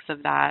aspects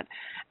of that.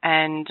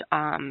 And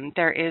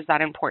there is that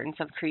importance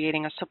of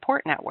creating a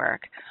support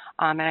network.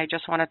 And I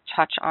just want to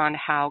touch on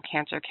how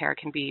Cancer Care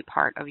can be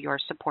part of your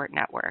support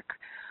network.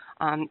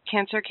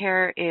 Cancer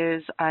Care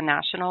is a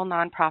national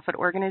nonprofit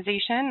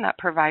organization that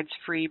provides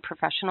free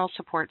professional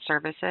support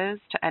services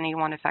to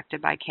anyone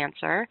affected by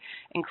cancer,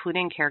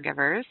 including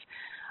caregivers.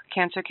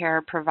 Cancer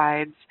Care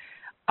provides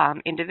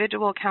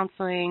individual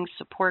counseling,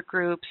 support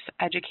groups,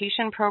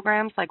 education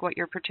programs like what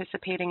you're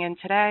participating in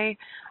today,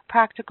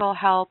 practical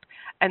help,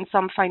 and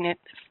some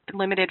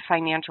limited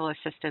financial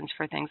assistance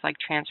for things like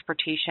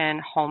transportation,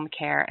 home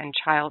care, and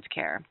child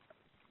care.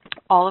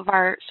 All of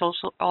our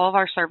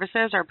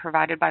services are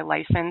provided by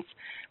licensed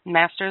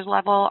master's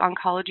level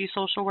oncology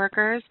social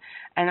workers,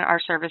 and our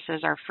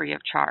services are free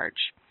of charge.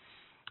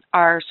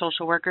 Our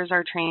social workers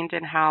are trained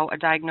in how a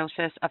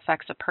diagnosis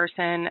affects a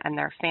person and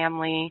their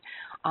family.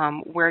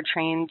 We're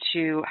trained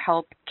to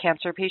help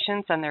cancer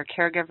patients and their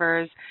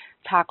caregivers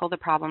tackle the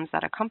problems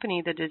that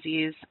accompany the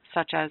disease,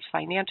 such as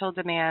financial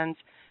demands,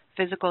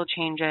 physical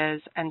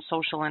changes, and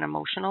social and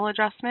emotional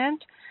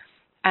adjustment.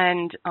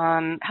 And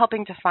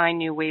helping to find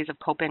new ways of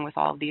coping with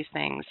all of these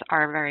things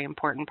are a very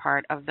important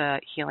part of the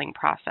healing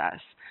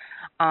process.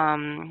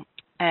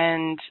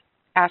 And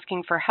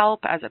asking for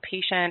help as a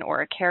patient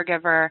or a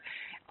caregiver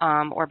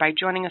or by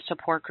joining a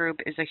support group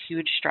is a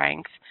huge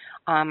strength.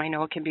 I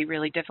know it can be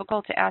really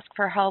difficult to ask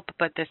for help,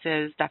 but this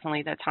is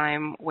definitely the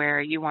time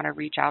where you want to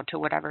reach out to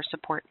whatever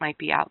support might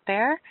be out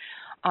there.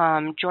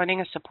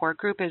 Joining a support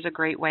group is a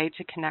great way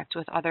to connect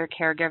with other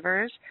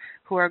caregivers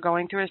who are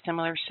going through a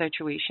similar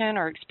situation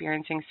or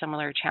experiencing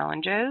similar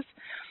challenges.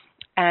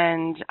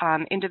 And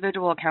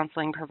individual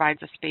counseling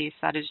provides a space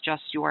that is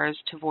just yours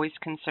to voice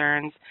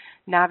concerns,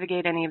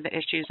 navigate any of the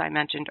issues I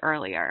mentioned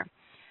earlier.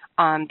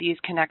 These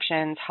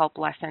connections help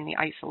lessen the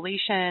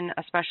isolation,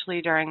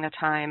 especially during the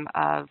time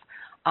of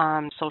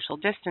social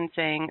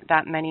distancing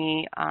that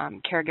many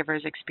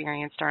caregivers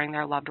experience during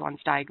their loved one's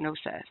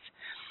diagnosis.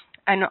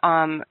 And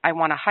I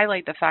want to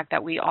highlight the fact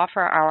that we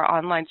offer our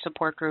online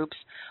support groups,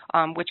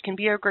 which can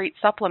be a great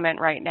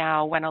supplement right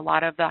now when a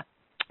lot of the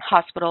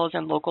hospitals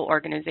and local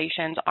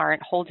organizations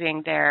aren't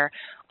holding their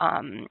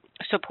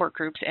support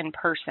groups in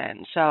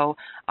person. So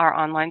our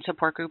online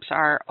support groups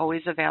are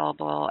always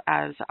available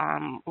as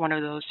one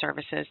of those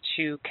services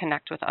to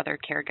connect with other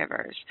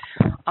caregivers.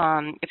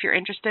 If you're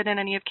interested in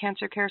any of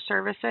Cancer Care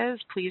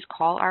services, please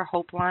call our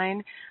Hope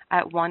line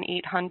at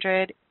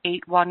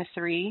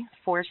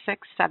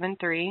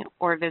 1-800-813-4673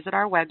 or visit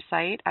our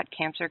website at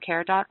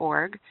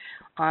cancercare.org.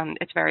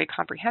 It's very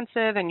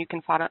comprehensive, and you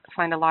can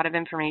find a lot of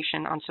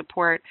information on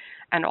support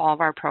and all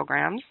of our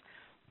programs.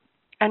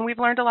 And we've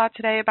learned a lot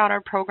today about our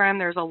program.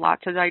 There's a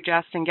lot to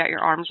digest and get your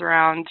arms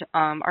around.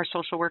 Our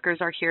social workers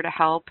are here to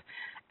help,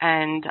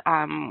 and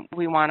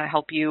we want to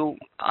help you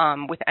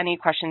with any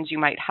questions you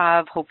might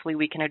have. Hopefully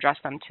we can address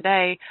them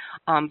today,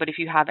 but if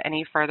you have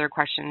any further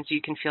questions,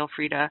 you can feel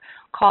free to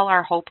call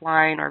our Hope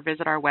line or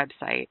visit our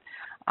website.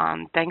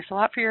 Thanks a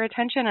lot for your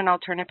attention, and I'll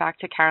turn it back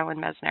to Carolyn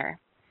Mesner.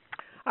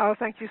 Oh,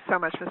 thank you so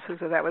much, Ms.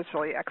 Souza. That was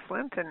really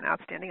excellent and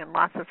outstanding, and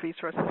lots of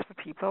resources for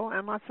people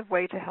and lots of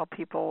way to help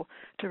people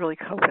to really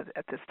cope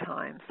at this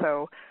time.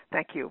 So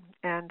thank you.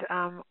 And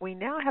we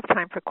now have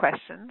time for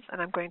questions, and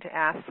I'm going to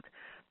ask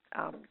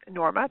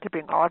Norma to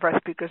bring all of our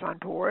speakers on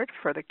board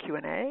for the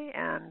Q&A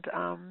and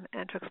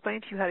to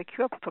explain to you how to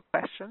queue up for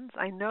questions.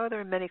 I know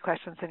there are many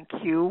questions in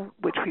queue,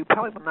 which we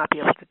probably will not be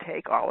able to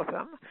take all of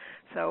them,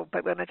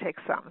 but we're going to take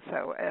some.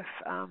 So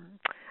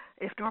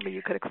if Norma,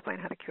 you could explain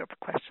how to queue up for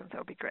questions, that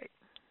would be great.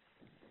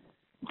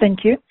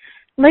 Thank you.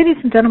 Ladies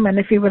and gentlemen,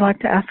 if you would like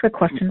to ask a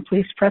question,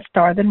 please press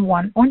star then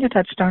 1 on your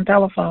touch-tone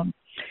telephone.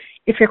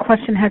 If your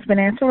question has been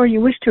answered or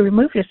you wish to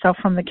remove yourself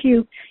from the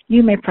queue,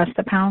 you may press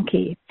the pound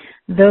key.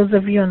 Those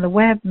of you on the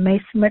web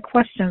may submit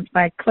questions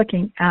by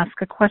clicking Ask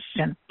a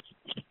Question.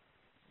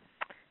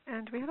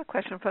 And we have a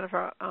question in front of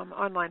our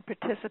online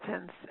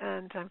participants,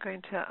 and I'm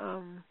going to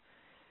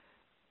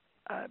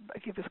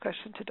give this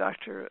question to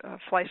Dr.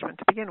 Fleischman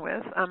to begin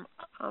with.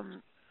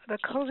 The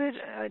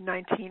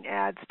COVID-19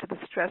 adds to the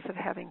stress of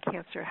having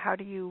cancer. How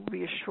do you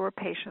reassure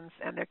patients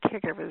and their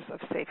caregivers of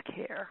safe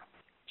care?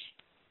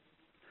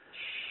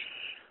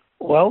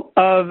 Well,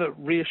 the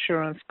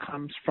reassurance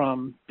comes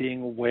from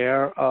being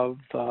aware of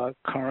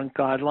current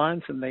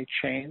guidelines, and they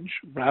change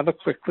rather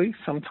quickly,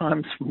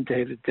 sometimes from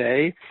day to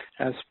day,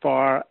 as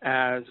far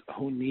as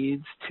who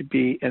needs to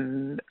be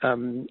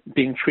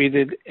being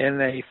treated in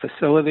a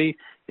facility.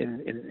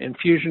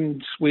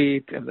 infusion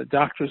suite, in the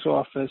doctor's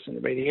office, in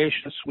the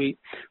radiation suite,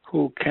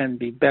 who can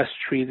be best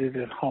treated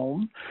at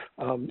home,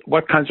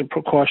 what kinds of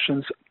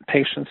precautions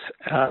patients,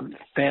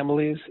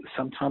 families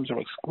sometimes are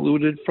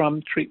excluded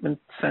from treatment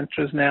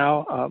centers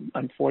now,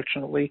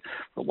 unfortunately,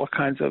 but what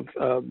kinds of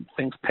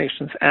things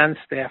patients and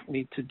staff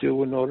need to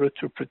do in order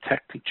to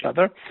protect each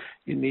other.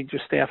 You need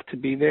your staff to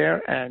be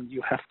there, and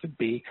you have to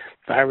be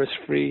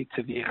virus-free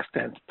to the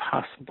extent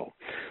possible.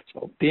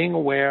 So being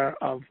aware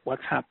of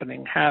what's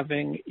happening,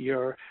 having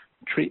your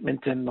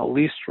treatment in the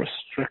least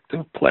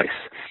restrictive place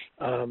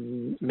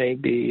may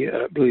be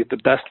really the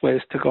best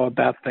ways to go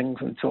about things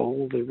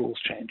until the rules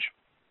change.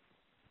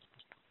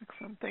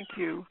 Excellent. Thank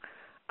you.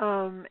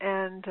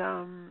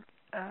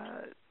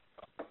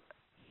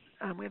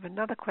 We have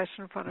another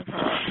question in front of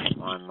our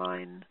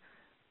online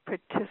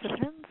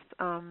participants,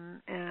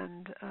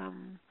 and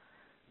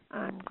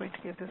I'm going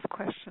to give this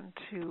question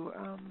to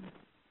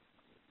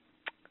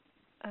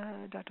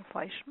Dr.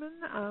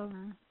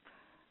 Fleischman.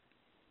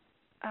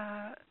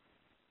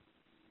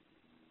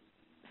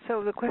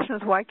 So the question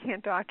is, why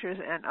can't doctors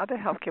and other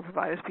healthcare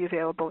providers be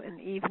available in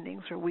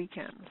evenings or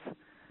weekends?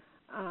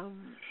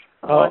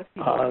 A lot of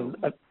people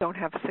don't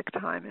have sick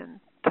time and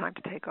time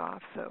to take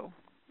off, so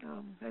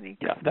any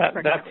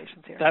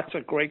recommendations here? That's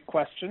a great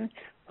question.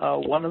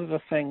 One of the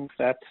things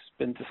that's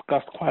been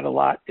discussed quite a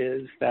lot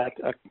is that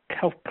a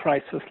health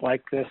crisis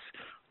like this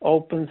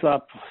opens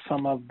up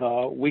some of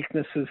the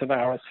weaknesses of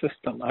our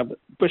system. I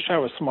wish I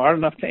was smart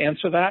enough to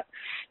answer that.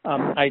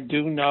 I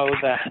do know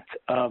that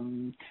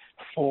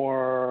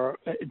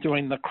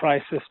during the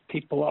crisis,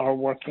 people are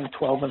working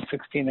 12 and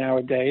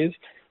 16-hour days.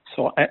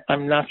 So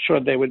I'm not sure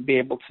they would be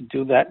able to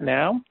do that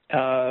now.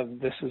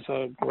 This is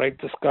a great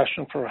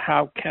discussion for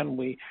how can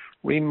we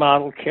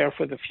remodel care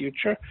for the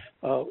future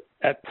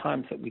at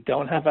times that we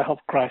don't have a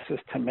health crisis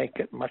to make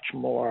it much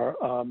more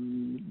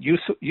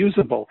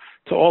usable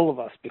to all of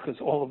us, because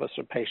all of us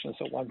are patients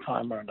at one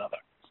time or another.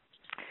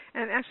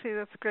 And actually,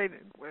 that's a great,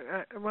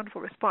 a wonderful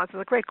response. It's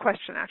a great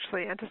question,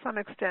 actually. And to some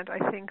extent, I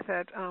think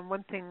that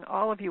one thing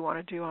all of you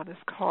want to do on this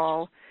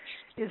call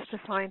is to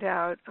find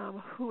out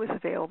who is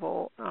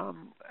available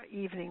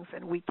evenings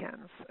and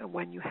weekends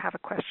when you have a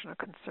question or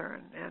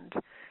concern. And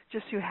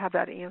just so you have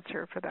that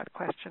answer for that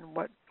question,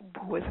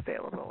 who is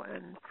available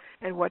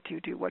and what do you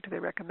do? What do they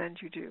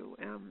recommend you do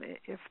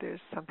if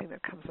there's something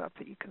that comes up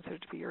that you consider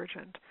to be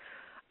urgent?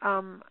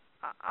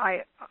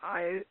 I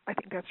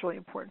think that's really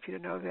important for you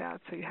to know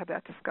that, so you have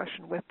that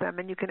discussion with them,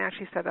 and you can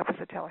actually set up as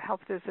a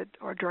telehealth visit,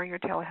 or during your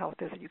telehealth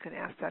visit you can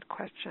ask that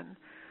question.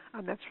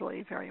 That's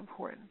really very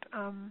important.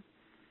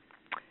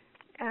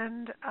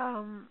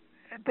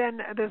 Then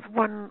there's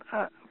one,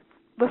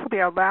 this will be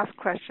our last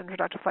question for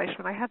Dr.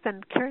 Fleischman. I have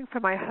been caring for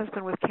my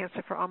husband with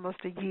cancer for almost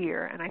a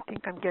year, and I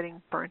think I'm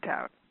getting burnt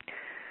out.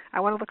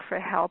 I want to look for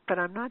help, but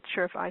I'm not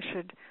sure if I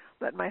should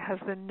let my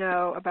husband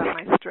know about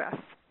my stress.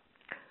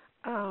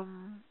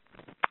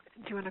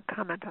 Do you want to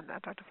comment on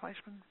that, Dr.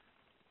 Fleischman?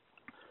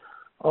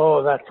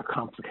 Oh, that's a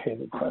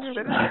complicated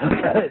question.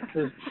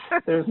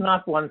 There's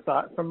not one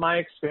size. From my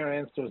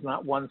experience, there's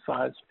not one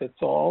size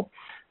fits all.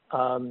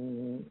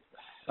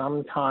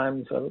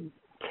 Sometimes a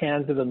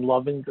candid and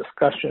loving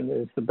discussion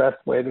is the best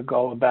way to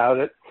go about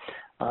it.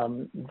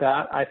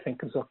 That, I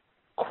think, is a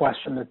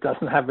question that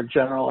doesn't have a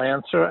general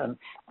answer, and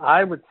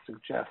I would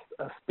suggest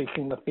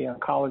speaking with the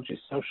oncology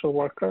social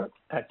worker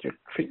at your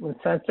treatment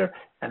center,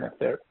 and if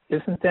there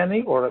isn't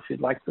any, or if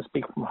you'd like to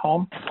speak from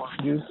home,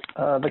 use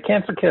the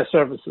cancer care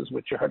services,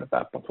 which you heard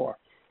about before.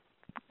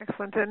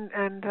 Excellent.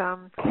 And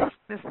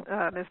Ms.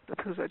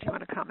 Puzzo, do you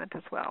want to comment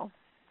as well?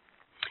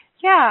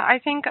 Yeah, I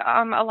think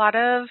a lot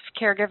of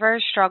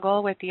caregivers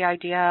struggle with the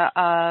idea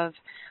of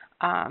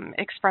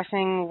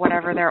expressing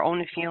whatever their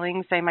own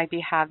feelings they might be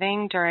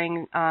having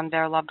during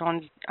their loved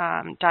one's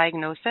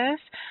diagnosis.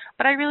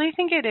 But I really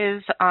think it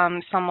is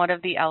somewhat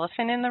of the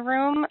elephant in the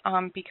room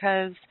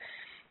because,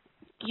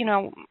 you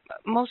know,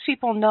 most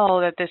people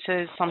know that this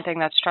is something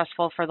that's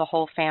stressful for the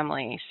whole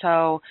family.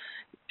 So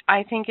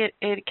I think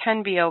it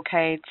can be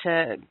okay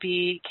to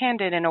be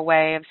candid in a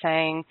way of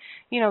saying,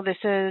 you know, this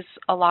is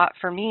a lot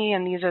for me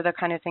and these are the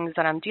kind of things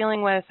that I'm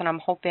dealing with, and I'm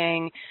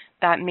hoping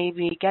that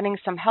maybe getting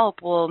some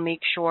help will make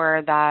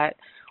sure that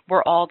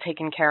we're all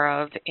taken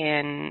care of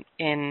in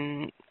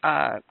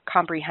a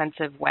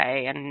comprehensive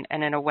way and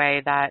in a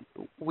way that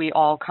we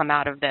all come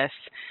out of this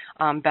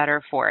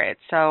better for it.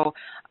 So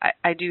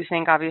I do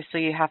think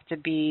obviously you have to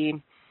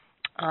be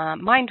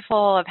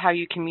mindful of how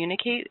you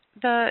communicate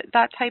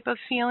that type of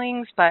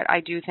feelings, but I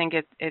do think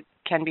it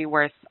can be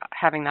worth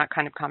having that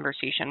kind of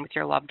conversation with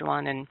your loved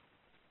one and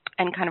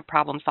kind of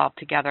problem solve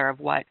together of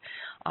what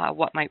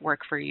might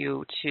work for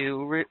you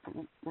to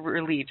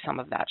relieve some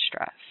of that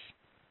stress.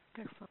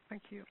 Excellent.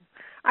 Thank you.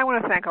 I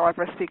want to thank all of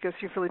our speakers.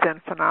 You've really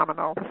been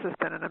phenomenal. This has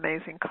been an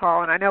amazing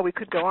call, and I know we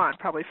could go on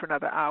probably for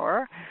another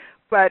hour.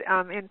 But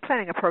in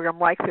planning a program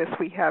like this,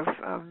 we have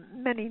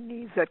many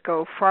needs that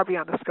go far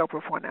beyond the scope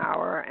of 1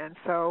 hour. And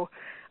so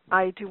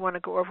I do want to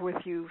go over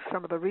with you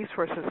some of the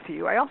resources for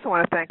you. I also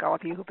want to thank all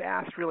of you who've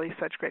asked really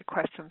such great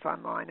questions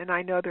online, and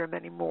I know there are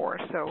many more.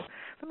 So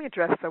let me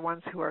address the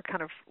ones who are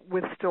kind of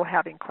with still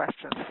having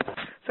questions.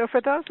 So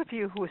for those of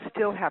you who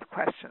still have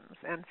questions,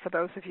 and for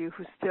those of you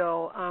who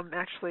still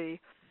actually,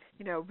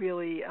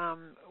 really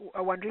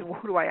are wondering, well,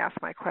 who do I ask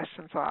my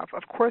questions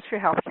of course, your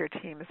healthcare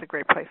team is a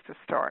great place to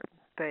start.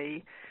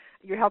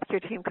 Your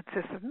healthcare team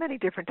consists of many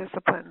different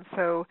disciplines,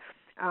 so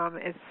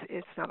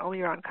it's not only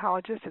your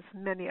oncologist, it's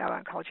many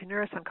other oncology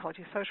nurse,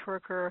 oncology social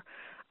worker,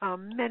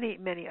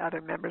 many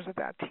other members of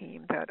that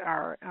team that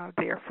are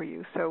there for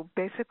you. So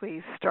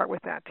basically start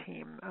with that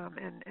team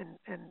and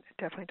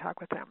definitely talk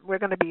with them. We're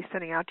going to be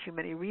sending out to you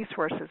many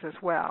resources as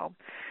well.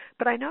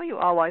 But I know you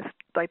all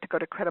like to go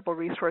to credible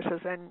resources,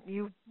 and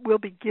you will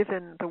be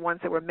given the ones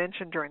that were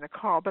mentioned during the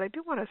call. But I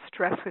do want to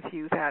stress with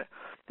you that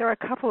there are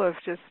a couple of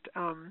just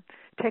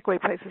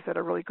takeaway places that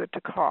are really good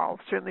to call.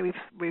 Certainly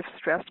we've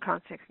stressed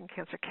Constant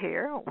Cancer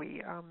Care.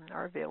 We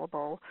are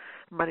available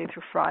Monday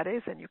through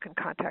Fridays, and you can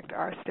contact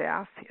our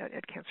staff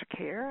at Cancer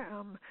Care,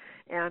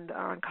 and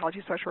our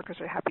oncology social workers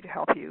are happy to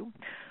help you.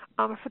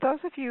 For those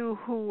of you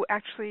who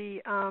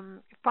actually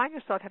find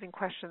yourself having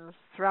questions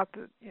throughout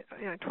the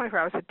 24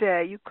 hours a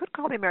day, you could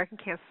call the American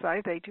Cancer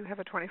Society. They do have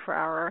a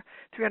 24-hour,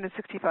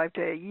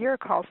 365-day-a-year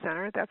call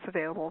center that's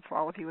available for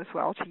all of you as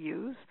well to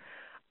use.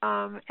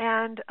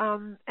 And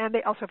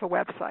they also have a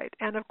website.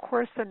 And, of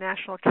course, the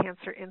National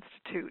Cancer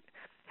Institute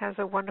has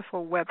a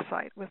wonderful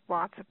website with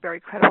lots of very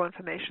credible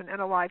information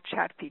and a live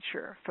chat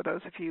feature for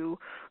those of you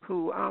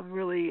who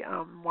really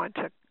want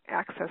to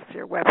access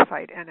their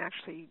website and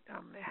actually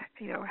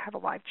have a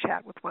live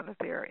chat with one of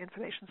their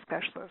information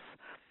specialists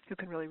who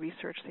can really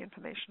research the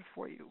information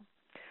for you.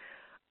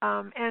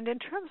 And in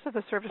terms of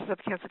the services of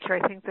Cancer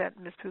Care, I think that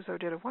Ms. Puzo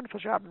did a wonderful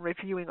job in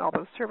reviewing all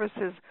those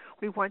services.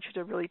 We want you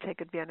to really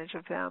take advantage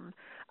of them.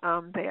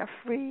 They are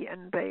free,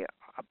 and they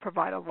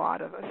provide a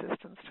lot of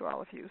assistance to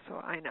all of you. So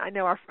I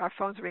know our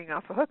phones are ringing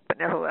off the hook, but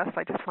nevertheless,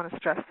 I just want to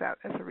stress that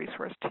as a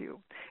resource to you.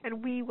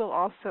 And we will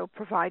also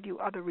provide you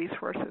other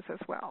resources as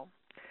well.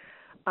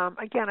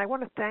 Again, I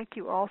want to thank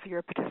you all for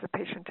your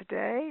participation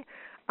today.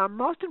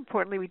 Most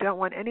importantly, we don't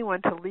want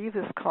anyone to leave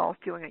this call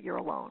feeling that you're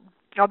alone.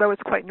 Although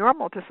it's quite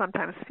normal to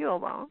sometimes feel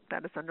alone,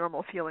 that is a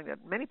normal feeling that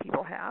many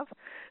people have,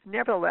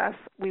 nevertheless,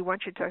 we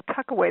want you to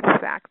tuck away the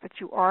fact that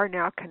you are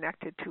now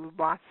connected to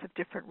lots of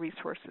different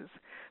resources.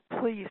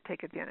 Please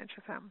take advantage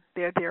of them.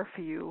 They're there for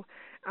you,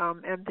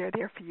 and they're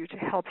there for you to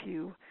help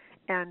you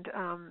and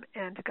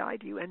to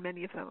guide you, and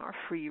many of them are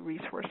free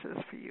resources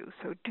for you,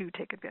 so do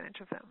take advantage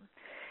of them.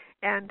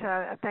 And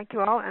thank you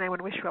all, and I want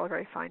to wish you all a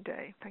very fine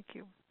day. Thank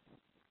you.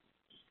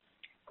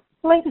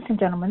 Ladies and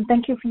gentlemen,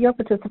 thank you for your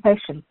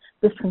participation.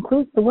 This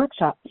concludes the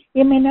workshop.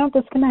 You may now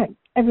disconnect.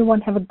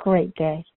 Everyone have a great day.